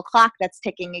biological clock that's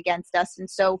ticking against us. And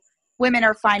so women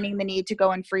are finding the need to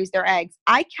go and freeze their eggs.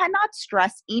 I cannot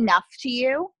stress enough to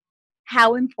you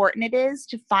how important it is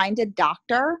to find a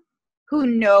doctor who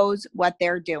knows what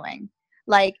they're doing.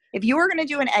 Like, if you were going to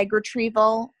do an egg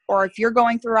retrieval, or if you're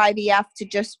going through IVF to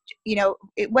just,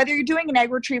 whether you're doing an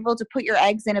egg retrieval to put your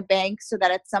eggs in a bank so that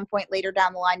at some point later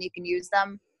down the line you can use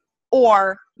them,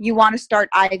 or you want to start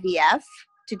IVF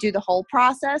to do the whole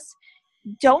process,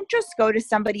 don't just go to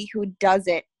somebody who does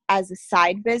it as a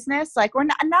side business. Like, or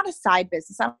not a side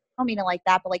business. I don't mean it like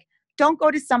that, but like, don't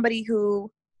go to somebody who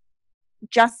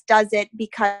just does it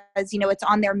because, it's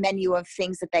on their menu of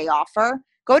things that they offer.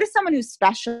 Go to someone who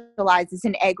specializes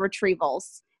in egg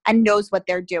retrievals and knows what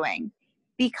they're doing,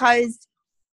 because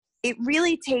it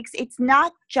really takes, it's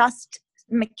not just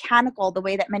mechanical the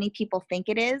way that many people think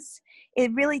it is.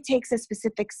 It really takes a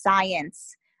specific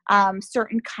science,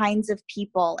 certain kinds of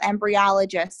people,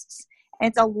 embryologists. And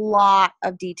it's a lot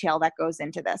of detail that goes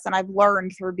into this. And I've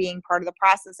learned through being part of the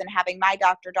process and having my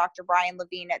doctor, Dr. Brian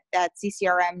Levine at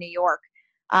CCRM New York.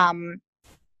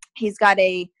 He's got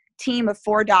a team of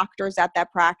 4 doctors at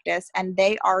that practice, and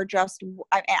they are just,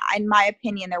 in my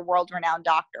opinion, they're world-renowned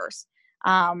doctors.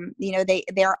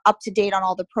 They're up to date on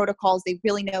all the protocols. They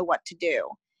really know what to do.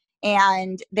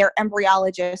 And their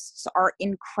embryologists are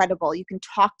incredible. You can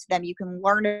talk to them. You can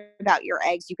learn about your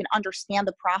eggs. You can understand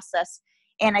the process.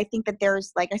 And I think that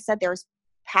there's, like I said, there's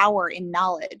power in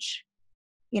knowledge.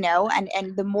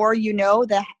 and the more you know,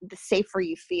 the safer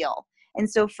you feel. And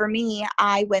so for me,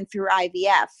 I went through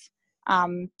IVF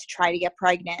to try to get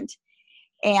pregnant,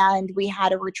 and we had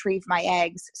to retrieve my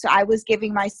eggs. So I was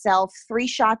giving myself 3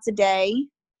 shots a day,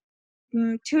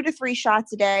 2 to 3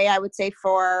 shots a day, I would say,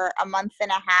 for a month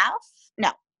and a half.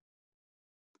 No.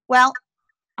 Well,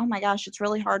 oh my gosh, it's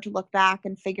really hard to look back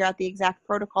and figure out the exact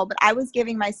protocol, but I was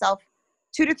giving myself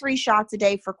 2 to 3 shots a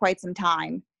day for quite some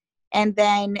time. And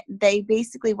then they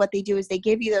basically, what they do is they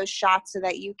give you those shots so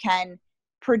that you can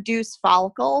produce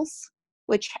follicles,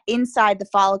 which inside the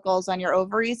follicles on your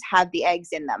ovaries have the eggs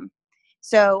in them.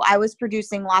 So I was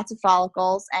producing lots of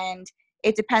follicles, and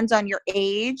it depends on your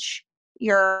age,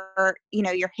 your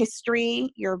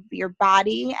history, your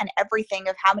body, and everything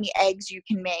of how many eggs you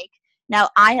can make. Now,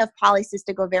 I have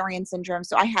polycystic ovarian syndrome,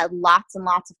 so I had lots and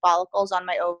lots of follicles on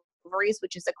my ovaries,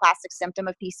 which is a classic symptom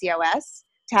of PCOS,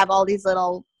 to have all these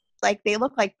little, they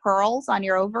look like pearls on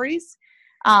your ovaries.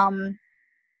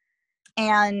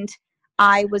 And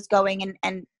I was going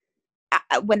and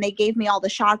when they gave me all the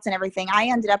shots and everything, I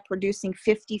ended up producing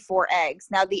 54 eggs.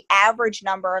 Now, the average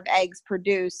number of eggs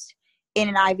produced in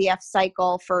an IVF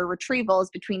cycle for retrieval is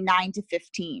between 9 to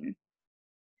 15.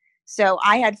 So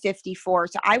I had 54.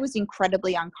 So I was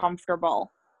incredibly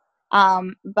uncomfortable.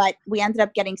 But we ended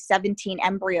up getting 17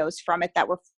 embryos from it that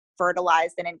were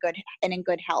fertilized and in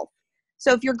good health.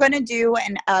 So if you're going to do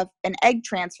an egg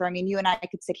transfer, I mean, you and I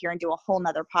could sit here and do a whole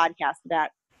nother podcast about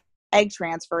egg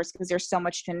transfers because there's so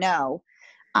much to know.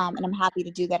 And I'm happy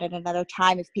to do that at another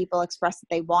time if people express that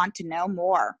they want to know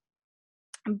more.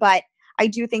 But I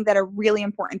do think that a really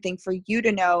important thing for you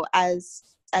to know as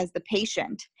the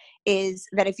patient is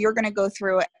that if you're going to go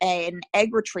through an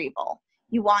egg retrieval,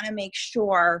 you want to make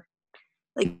sure,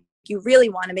 you really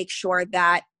want to make sure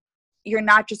that you're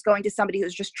not just going to somebody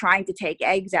who's just trying to take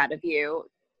eggs out of you.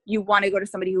 You want to go to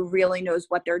somebody who really knows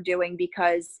what they're doing,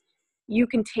 because you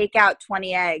can take out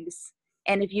 20 eggs,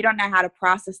 and if you don't know how to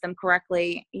process them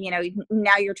correctly,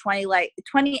 now you're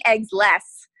 20 eggs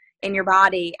less in your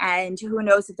body, and who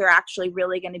knows if they're actually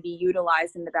really going to be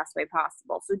utilized in the best way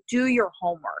possible. So do your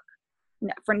homework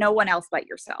for no one else but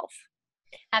yourself.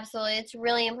 Absolutely. It's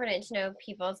really important to know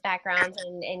people's backgrounds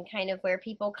and kind of where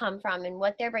people come from and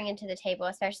what they're bringing to the table,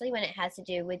 especially when it has to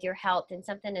do with your health and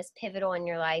something as pivotal in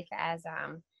your life as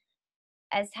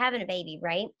having a baby,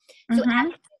 right? So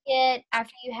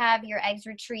after you have your eggs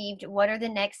retrieved, what are the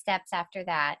next steps after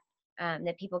that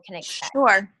that people can expect?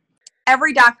 Sure.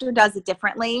 Every doctor does it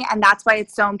differently, and that's why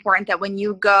it's so important that when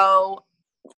you go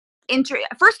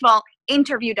first of all,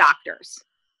 interview doctors.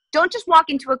 Don't just walk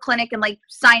into a clinic and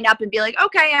sign up and be like,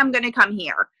 okay, I'm going to come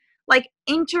here.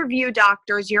 Interview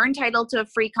doctors. You're entitled to a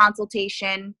free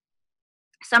consultation.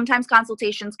 Sometimes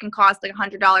consultations can cost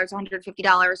 $100,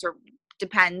 $150, or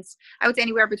depends. I would say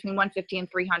anywhere between $150 and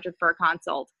 $300 for a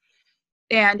consult.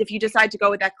 And if you decide to go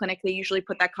with that clinic, they usually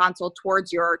put that consult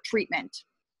towards your treatment.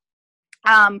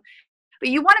 But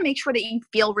you want to make sure that you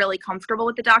feel really comfortable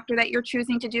with the doctor that you're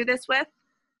choosing to do this with.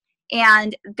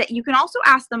 And that you can also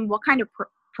ask them what kind of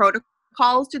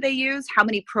protocols do they use? How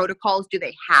many protocols do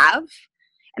they have?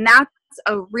 And that's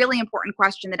a really important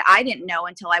question that I didn't know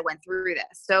until I went through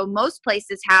this. So most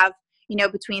places have,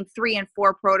 between 3 and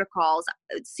 4 protocols.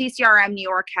 CCRM New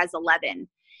York has 11.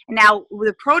 And now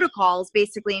the protocols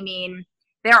basically mean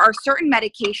there are certain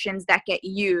medications that get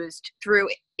used through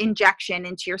injection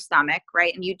into your stomach,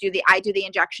 right? And I do the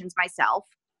injections myself.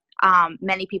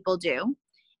 Many people do.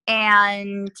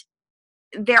 And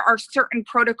there are certain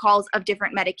protocols of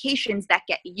different medications that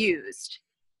get used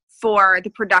for the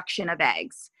production of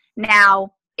eggs.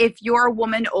 Now, if you're a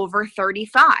woman over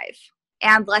 35,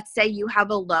 and let's say you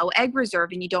have a low egg reserve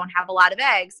and you don't have a lot of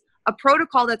eggs, a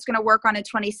protocol that's going to work on a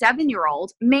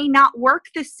 27-year-old may not work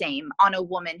the same on a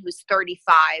woman who's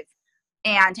 35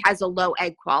 and has a low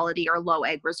egg quality or low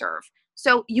egg reserve.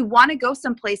 So you want to go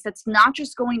someplace that's not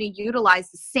just going to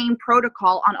utilize the same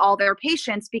protocol on all their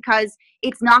patients, because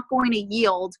it's not going to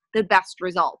yield the best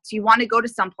results. You want to go to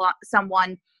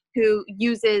someone who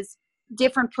uses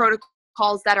different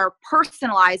protocols that are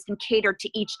personalized and catered to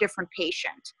each different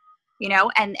patient,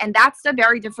 and that's a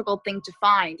very difficult thing to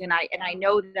find. And I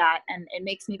know that, and it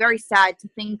makes me very sad to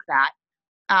think that.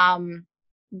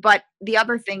 But the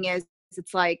other thing is,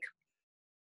 it's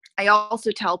I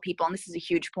also tell people, and this is a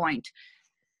huge point,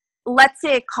 let's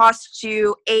say it costs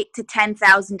you $8,000 to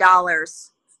 $10,000,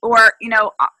 or,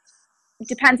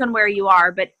 depends on where you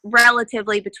are, but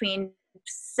relatively between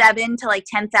 $7,000 to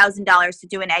 $10,000 to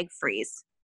do an egg freeze,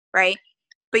 right?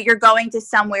 But you're going to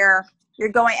somewhere,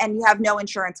 and you have no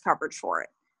insurance coverage for it,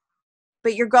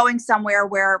 but you're going somewhere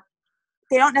where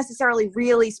they don't necessarily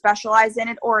really specialize in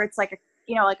it, or it's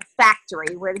like a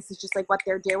factory where this is just like what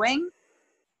they're doing,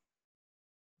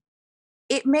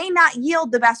 it may not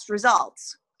yield the best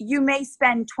results. You may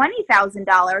spend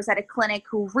 $20,000 at a clinic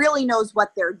who really knows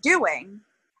what they're doing.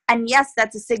 And yes,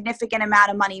 that's a significant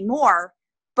amount of money more.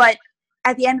 But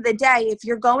at the end of the day, if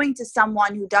you're going to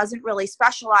someone who doesn't really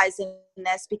specialize in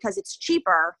this because it's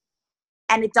cheaper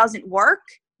and it doesn't work,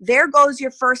 there goes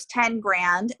your first 10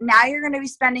 grand. Now you're going to be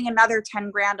spending another 10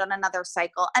 grand on another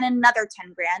cycle and another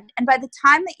 10 grand. And by the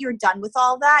time that you're done with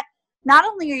all that, not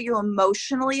only are you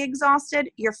emotionally exhausted,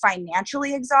 you're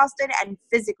financially exhausted and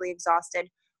physically exhausted,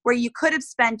 where you could have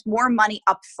spent more money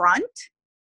up front,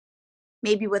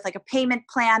 maybe with like a payment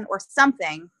plan or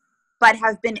something, but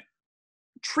have been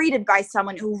treated by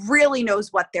someone who really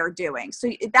knows what they're doing.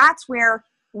 So that's where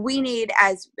we need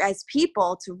as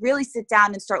people to really sit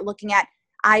down and start looking at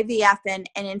IVF and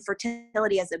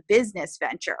infertility as a business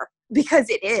venture, because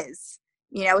it is,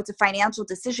 it's a financial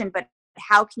decision, but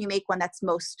how can you make one that's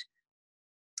most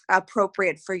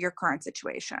appropriate for your current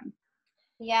situation?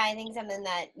 Yeah, I think something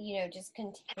that, just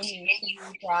continues to be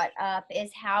brought up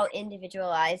is how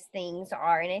individualized things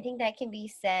are. And I think that can be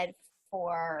said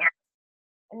for,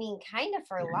 kind of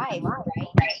for life,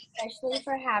 right? Especially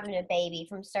for having a baby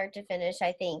from start to finish.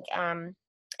 I think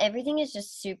everything is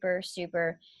just super,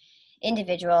 super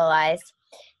individualized.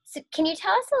 So can you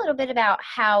tell us a little bit about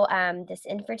how this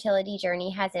infertility journey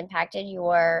has impacted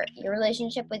your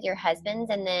relationship with your husbands,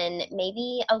 and then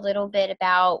maybe a little bit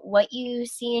about what you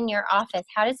see in your office?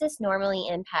 How does this normally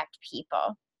impact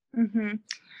people? Mm-hmm.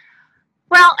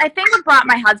 Well, I think what brought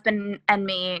my husband and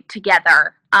me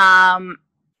together,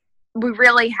 we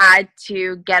really had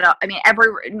to get up.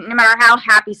 No matter how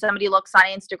happy somebody looks on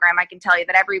Instagram, I can tell you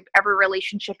that every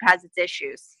relationship has its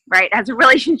issues, right? As a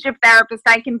relationship therapist,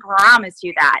 I can promise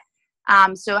you that.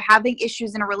 So having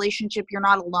issues in a relationship, you're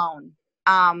not alone.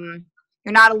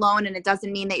 You're not alone, and it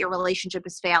doesn't mean that your relationship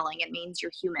is failing. It means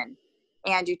you're human,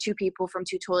 and you're two people from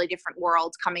two totally different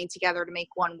worlds coming together to make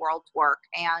one world work,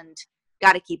 and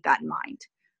got to keep that in mind.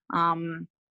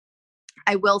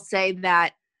 I will say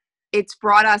that it's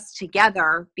brought us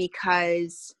together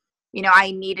because,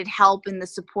 I needed help in the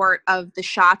support of the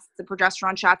shots, the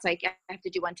progesterone shots. I have to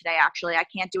do one today, actually. I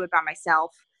can't do it by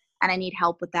myself, and I need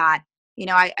help with that.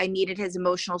 I needed his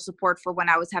emotional support for when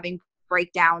I was having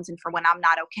breakdowns and for when I'm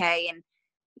not okay. And,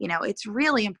 it's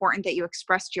really important that you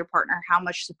express to your partner how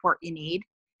much support you need.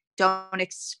 Don't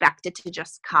expect it to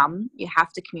just come. You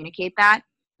have to communicate that.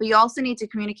 But you also need to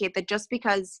communicate that just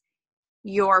because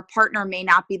your partner may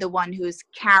not be the one who's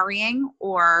carrying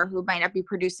or who might not be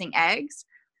producing eggs,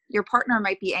 your partner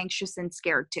might be anxious and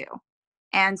scared too.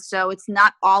 And so it's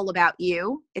not all about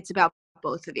you, it's about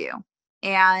both of you.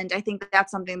 And I think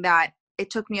that's something that it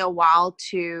took me a while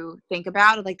to think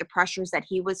about, like the pressures that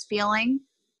he was feeling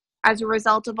as a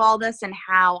result of all this, and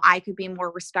how I could be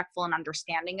more respectful and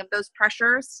understanding of those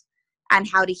pressures, and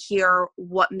how to hear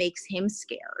what makes him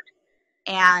scared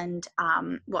and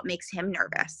what makes him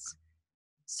nervous.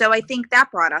 So I think that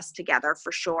brought us together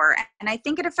for sure. And I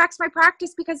think it affects my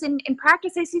practice because in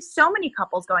practice, I see so many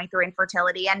couples going through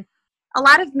infertility. And a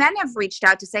lot of men have reached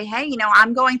out to say, hey,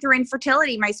 I'm going through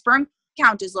infertility. My sperm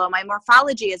count is low. My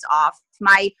morphology is off.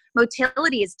 My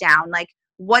motility is down. Like,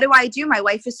 what do I do? My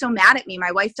wife is so mad at me.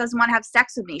 My wife doesn't want to have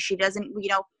sex with me. She doesn't,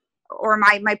 or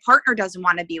my partner doesn't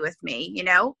want to be with me.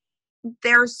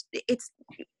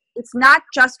 It's not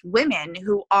just women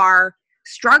who are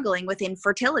struggling with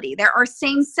infertility. There are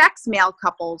same-sex male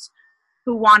couples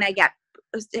who want to get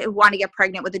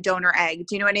pregnant with a donor egg.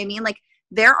 Do you know what I mean? Like,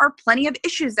 there are plenty of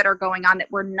issues that are going on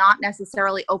that we're not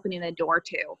necessarily opening the door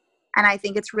to. And I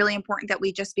think it's really important that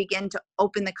we just begin to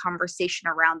open the conversation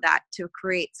around that to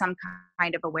create some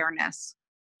kind of awareness.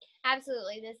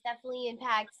 Absolutely. This definitely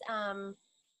impacts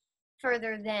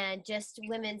further than just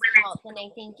women's health. And I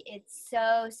think it's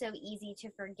so easy to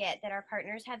forget that our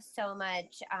partners have so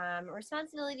much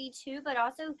responsibility too, but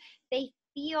also they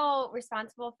feel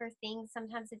responsible for things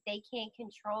sometimes that they can't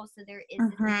control. So there is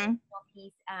this emotional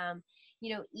piece,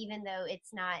 even though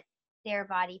it's not their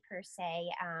body per se.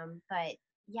 But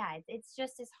yeah, it's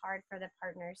just as hard for the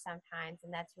partners sometimes.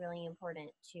 And that's really important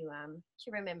to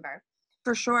remember.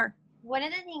 For sure. One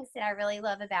of the things that I really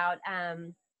love about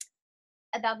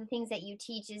the things that you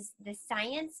teach is the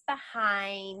science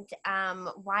behind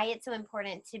why it's so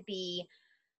important to be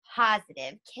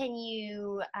positive. Can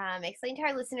you explain to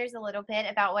our listeners a little bit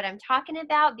about what I'm talking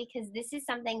about? Because this is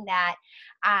something that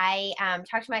I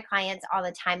talk to my clients all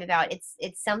the time about.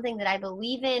 It's something that I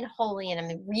believe in wholly, and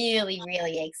I'm really,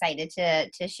 really excited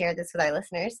to share this with our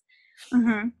listeners.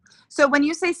 Mm-hmm. So when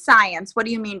you say science, what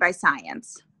do you mean by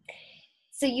science?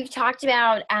 So you've talked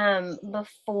about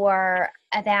before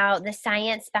about the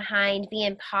science behind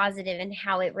being positive and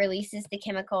how it releases the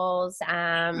chemicals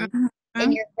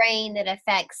in your brain that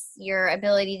affects your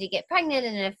ability to get pregnant,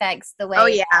 and it affects the way. Oh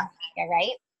yeah.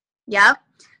 Right? Yep.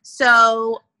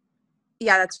 So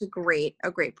yeah, that's a great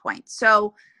point.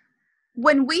 So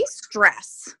when we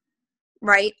stress,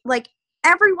 right? Like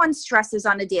everyone stresses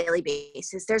on a daily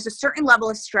basis. There's a certain level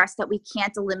of stress that we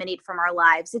can't eliminate from our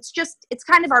lives. It's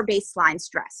kind of our baseline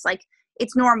stress. Like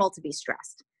it's normal to be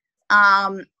stressed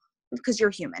because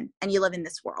you're human and you live in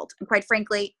this world. And quite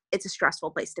frankly, it's a stressful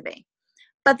place to be.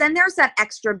 But then there's that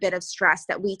extra bit of stress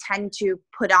that we tend to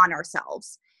put on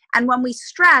ourselves. And when we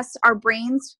stress, our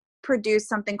brains produce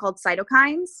something called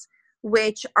cytokines,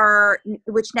 which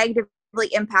negatively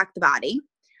impact the body.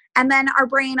 And then our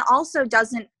brain also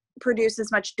doesn't produce as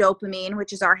much dopamine,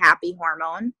 which is our happy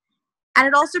hormone. And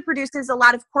it also produces a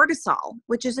lot of cortisol,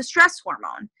 which is a stress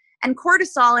hormone. And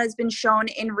cortisol has been shown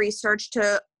in research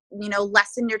to,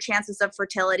 lessen your chances of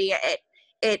fertility.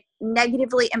 It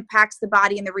negatively impacts the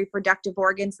body and the reproductive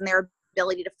organs and their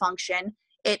ability to function.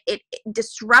 It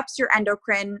disrupts your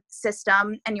endocrine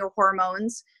system and your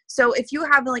hormones. So if you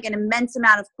have like an immense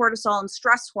amount of cortisol and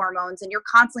stress hormones and you're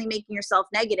constantly making yourself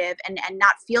negative and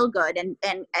not feel good and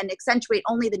accentuate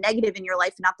only the negative in your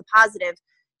life and not the positive,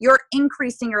 you're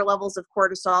increasing your levels of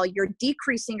cortisol, you're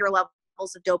decreasing your levels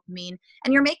of dopamine,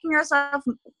 and you're making yourself,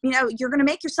 you're going to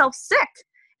make yourself sick.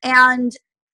 And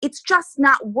it's just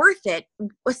not worth it,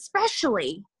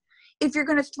 especially if you're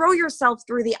going to throw yourself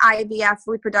through the IVF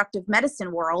reproductive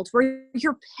medicine world where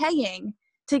you're paying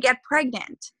to get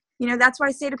pregnant. That's why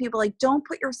I say to people, like, don't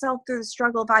put yourself through the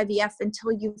struggle of IVF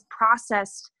until you've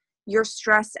processed your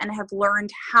stress and have learned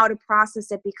how to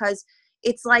process it, because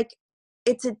it's like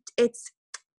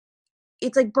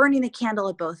burning the candle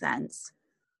at both ends.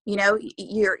 You're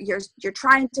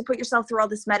trying to put yourself through all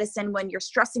this medicine when you're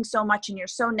stressing so much and you're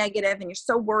so negative and you're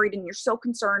so worried and you're so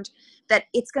concerned that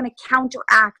it's going to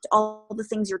counteract all the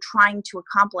things you're trying to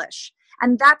accomplish.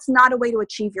 And that's not a way to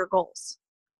achieve your goals.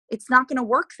 It's not going to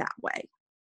work that way.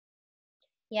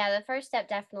 Yeah, the first step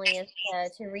definitely is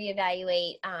to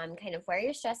reevaluate kind of where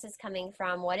your stress is coming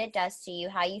from, what it does to you,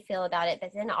 how you feel about it,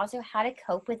 but then also how to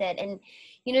cope with it. And,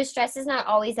 stress is not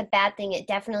always a bad thing. It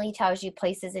definitely tells you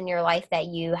places in your life that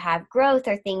you have growth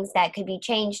or things that could be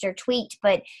changed or tweaked,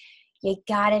 but you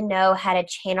got to know how to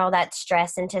channel that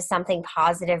stress into something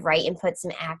positive, right, and put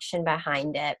some action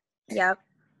behind it. Yep.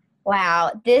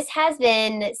 Wow, this has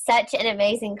been such an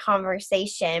amazing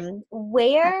conversation.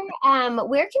 Where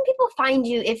can people find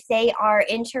you if they are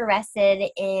interested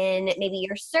in maybe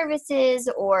your services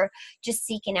or just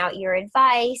seeking out your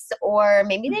advice, or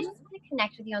maybe they just want to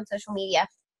connect with you on social media?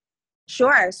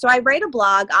 Sure. So I write a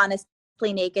blog,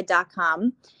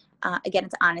 honestlynaked.com. Again,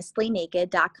 it's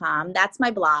honestlynaked.com. That's my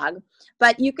blog.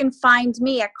 But you can find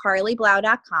me at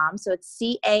carliblau.com. So it's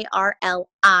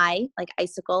CARLI, like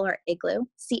icicle or igloo,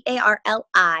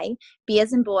 CARLI, B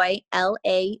as in boy,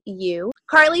 LAU.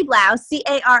 Carli Blau,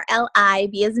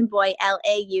 CARLI, B as in boy,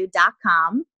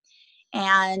 LAU.com.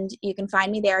 And you can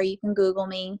find me there. You can Google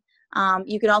me.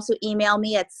 You can also email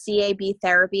me at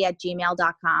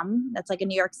cabtherapy@gmail.com. That's like a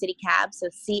New York City cab. So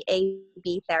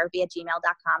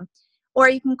cabtherapy@gmail.com. Or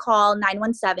you can call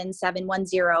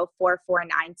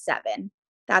 917-710-4497.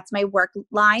 That's my work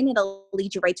line. It'll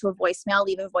lead you right to a voicemail.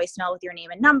 Leave a voicemail with your name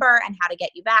and number and how to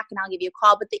get you back, and I'll give you a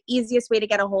call. But the easiest way to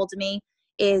get a hold of me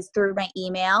is through my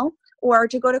email or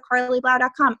to go to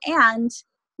carliblau.com. And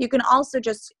you can also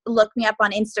just look me up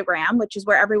on Instagram, which is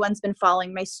where everyone's been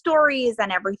following my stories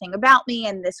and everything about me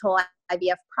and this whole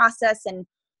IVF process. And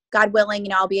God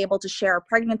willing, I'll be able to share a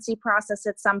pregnancy process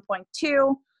at some point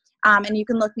too. And you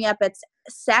can look me up at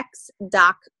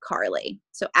sex.carli.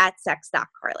 So at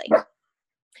sex.carli.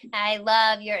 I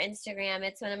love your Instagram.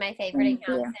 It's one of my favorite Thank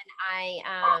accounts. you. And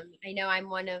I know I'm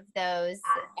one of those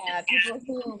people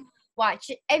who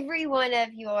watch every one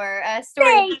of your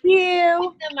stories. Thank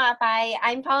you. Pick them up.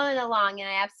 I'm following along and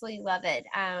I absolutely love it.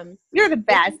 You're the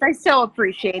best. I so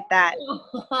appreciate that.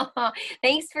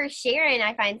 Thanks for sharing.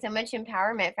 I find so much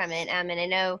empowerment from it. And I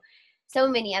know so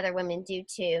many other women do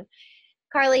too.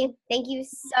 Carli, thank you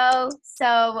so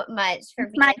much for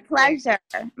being My pleasure.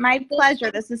 My pleasure.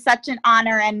 This is such an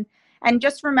honor. And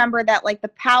just remember that like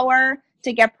the power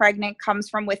to get pregnant comes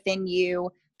from within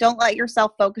you. Don't let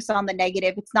yourself focus on the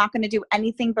negative. It's not going to do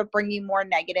anything but bring you more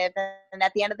negative. And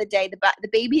at the end of the day, the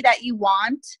baby that you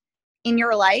want in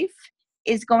your life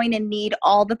is going to need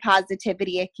all the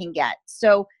positivity it can get.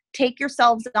 So take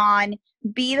yourselves on,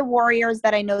 be the warriors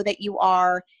that I know that you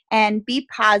are, and be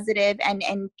positive and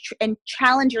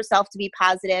challenge yourself to be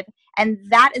positive. And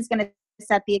that is going to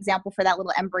set the example for that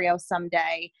little embryo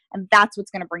someday. And that's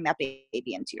what's going to bring that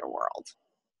baby into your world.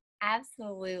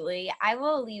 Absolutely. I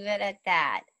will leave it at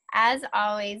that. As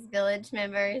always, Village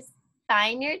members,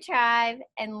 find your tribe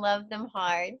and love them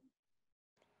hard.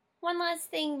 One last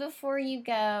thing before you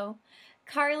go.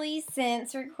 Carli,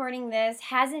 since recording this,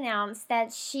 has announced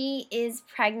that she is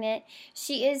pregnant.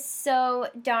 She is so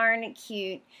darn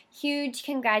cute. Huge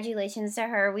congratulations to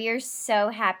her. We are so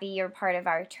happy you're part of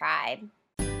our tribe.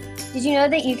 Did you know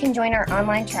that you can join our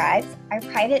online tribes? Our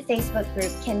private Facebook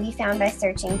group can be found by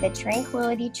searching the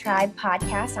Tranquility Tribe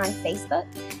podcast on Facebook,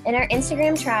 and our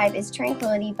Instagram tribe is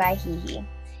Tranquility by Hihi.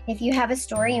 If you have a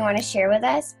story you want to share with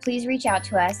us, please reach out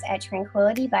to us at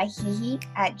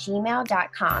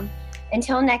tranquilitybyhihi@gmail.com.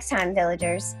 Until next time,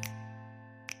 villagers.